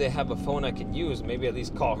 shit, maybe they have a phone I can use. Maybe at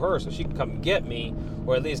least call her so she can come get me,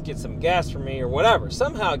 or at least get some gas for me, or whatever.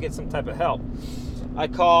 Somehow get some type of help. I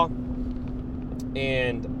call,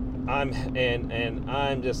 and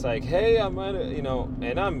I'm just like, hey, I'm at a,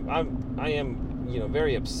 and I am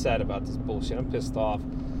very upset about this bullshit. I'm pissed off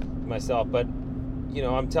myself, but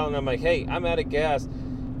I'm telling them, like, hey, I'm out of gas.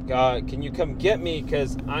 Can you come get me?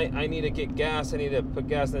 Because I need to get gas. I need to put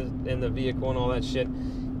gas in the vehicle and all that shit.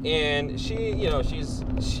 And she,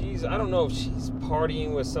 she's I don't know if she's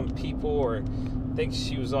partying with some people, or I think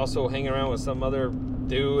she was also hanging around with some other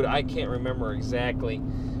dude. I can't remember exactly.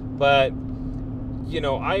 But,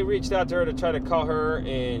 I reached out to her to try to call her,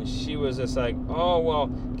 and she was just like, oh, well,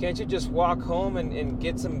 can't you just walk home and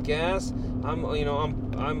get some gas?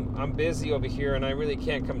 I'm busy over here, and I really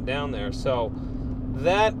can't come down there. So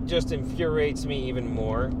that just infuriates me even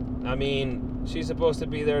more. I mean, she's supposed to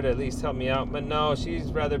be there to at least help me out, but no, she'd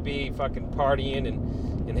rather be fucking partying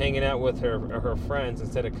and hanging out with her friends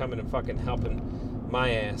instead of coming and fucking helping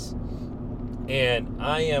my ass. And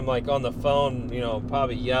I am like on the phone,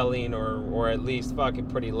 probably yelling or at least fucking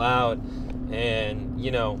pretty loud, and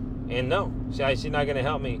and no, she's not gonna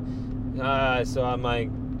help me. So I'm like,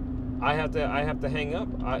 I have to hang up.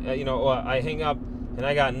 I hang up. And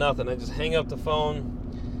I got nothing. I just hang up the phone,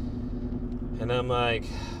 and I'm like,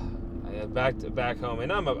 back home,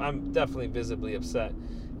 and I'm definitely visibly upset.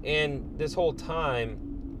 And this whole time,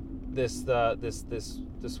 this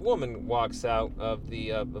woman walks out of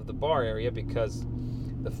the bar area, because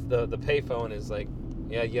the payphone is like,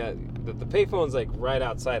 the payphone's like right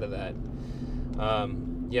outside of that.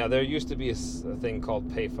 There used to be a thing called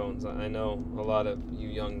payphones. I know a lot of you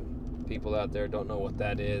young people out there don't know what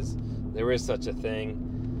that is. There is such a thing.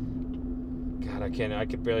 God, I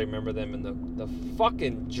could barely remember them, and the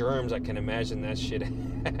fucking germs I can imagine that shit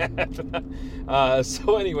had.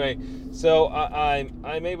 So anyway,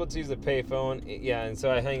 I'm able to use the payphone, and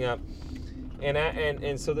so I hang up,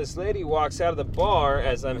 and so this lady walks out of the bar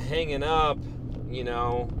as I'm hanging up, and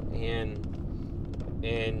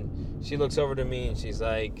she looks over to me, and she's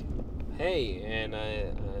like, hey, and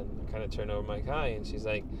I kind of turn over my hi, and she's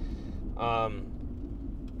like, are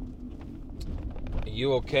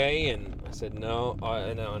you okay? And I said, no.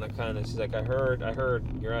 And she's like, I heard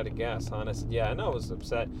you're out of gas, huh? And I said, yeah, I know, I was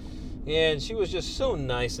upset. And she was just so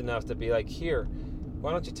nice enough to be like, here,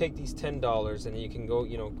 why don't you take these $10 and you can go,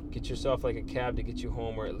 get yourself like a cab to get you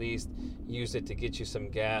home, or at least use it to get you some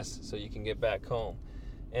gas so you can get back home.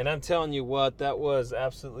 And I'm telling you what, that was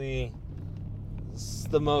absolutely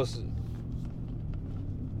the most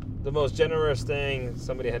generous thing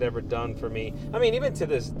somebody had ever done for me. I mean, even to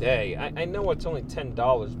this day, I know it's only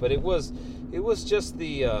 $10, but it was just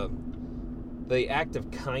the act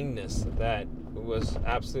of kindness that was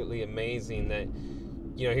absolutely amazing. That,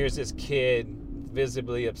 here's this kid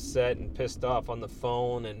visibly upset and pissed off on the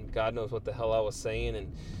phone, and God knows what the hell I was saying,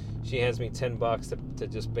 and she hands me $10 to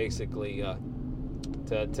just basically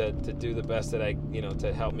to do the best that I,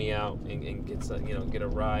 to help me out and get some, get a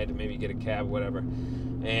ride, maybe get a cab, whatever.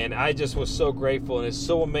 And I just was so grateful, and it's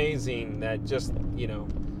so amazing that just,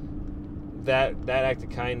 that act of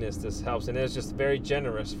kindness just helps, and it's just very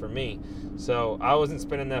generous for me. So I wasn't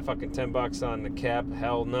spending that fucking $10 on the cab.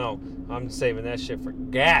 Hell no. I'm saving that shit for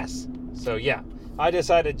gas. So yeah, I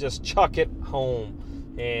decided to just chuck it home.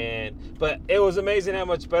 But it was amazing how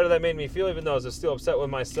much better that made me feel, even though I was still upset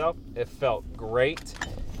with myself. It felt great.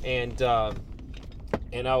 And I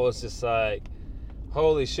was just like,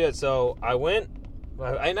 holy shit. So I went,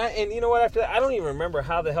 and you know what, after that, I don't even remember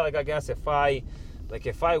how the hell I got gas. If I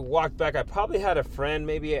walked back, I probably had a friend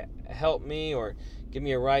maybe help me or give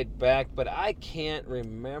me a ride back, but I can't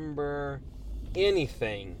remember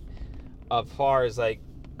anything as far as like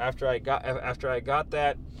after I got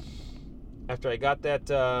that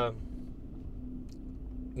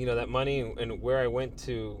that money, and where I went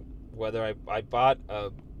to, whether I bought a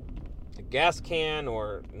a gas can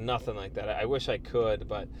or nothing like that. I wish I could,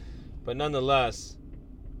 but nonetheless,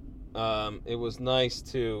 it was nice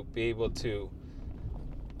to be able to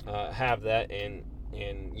have that, and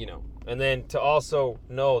and then to also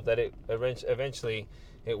know that it eventually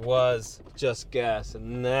it was just gas,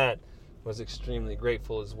 and that was extremely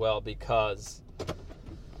grateful as well, because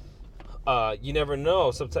you never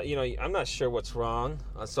know. Sometimes, I'm not sure what's wrong,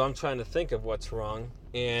 so I'm trying to think of what's wrong,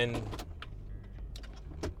 and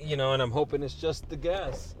and I'm hoping it's just the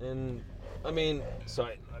gas. And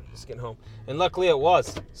sorry, I'm just getting home, and luckily it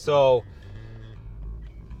was. So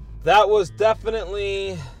that was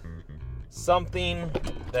definitely something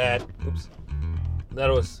that I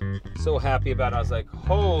was so happy about. I was like,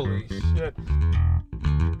 holy shit.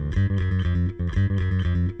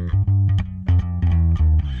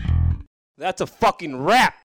 That's a fucking wrap.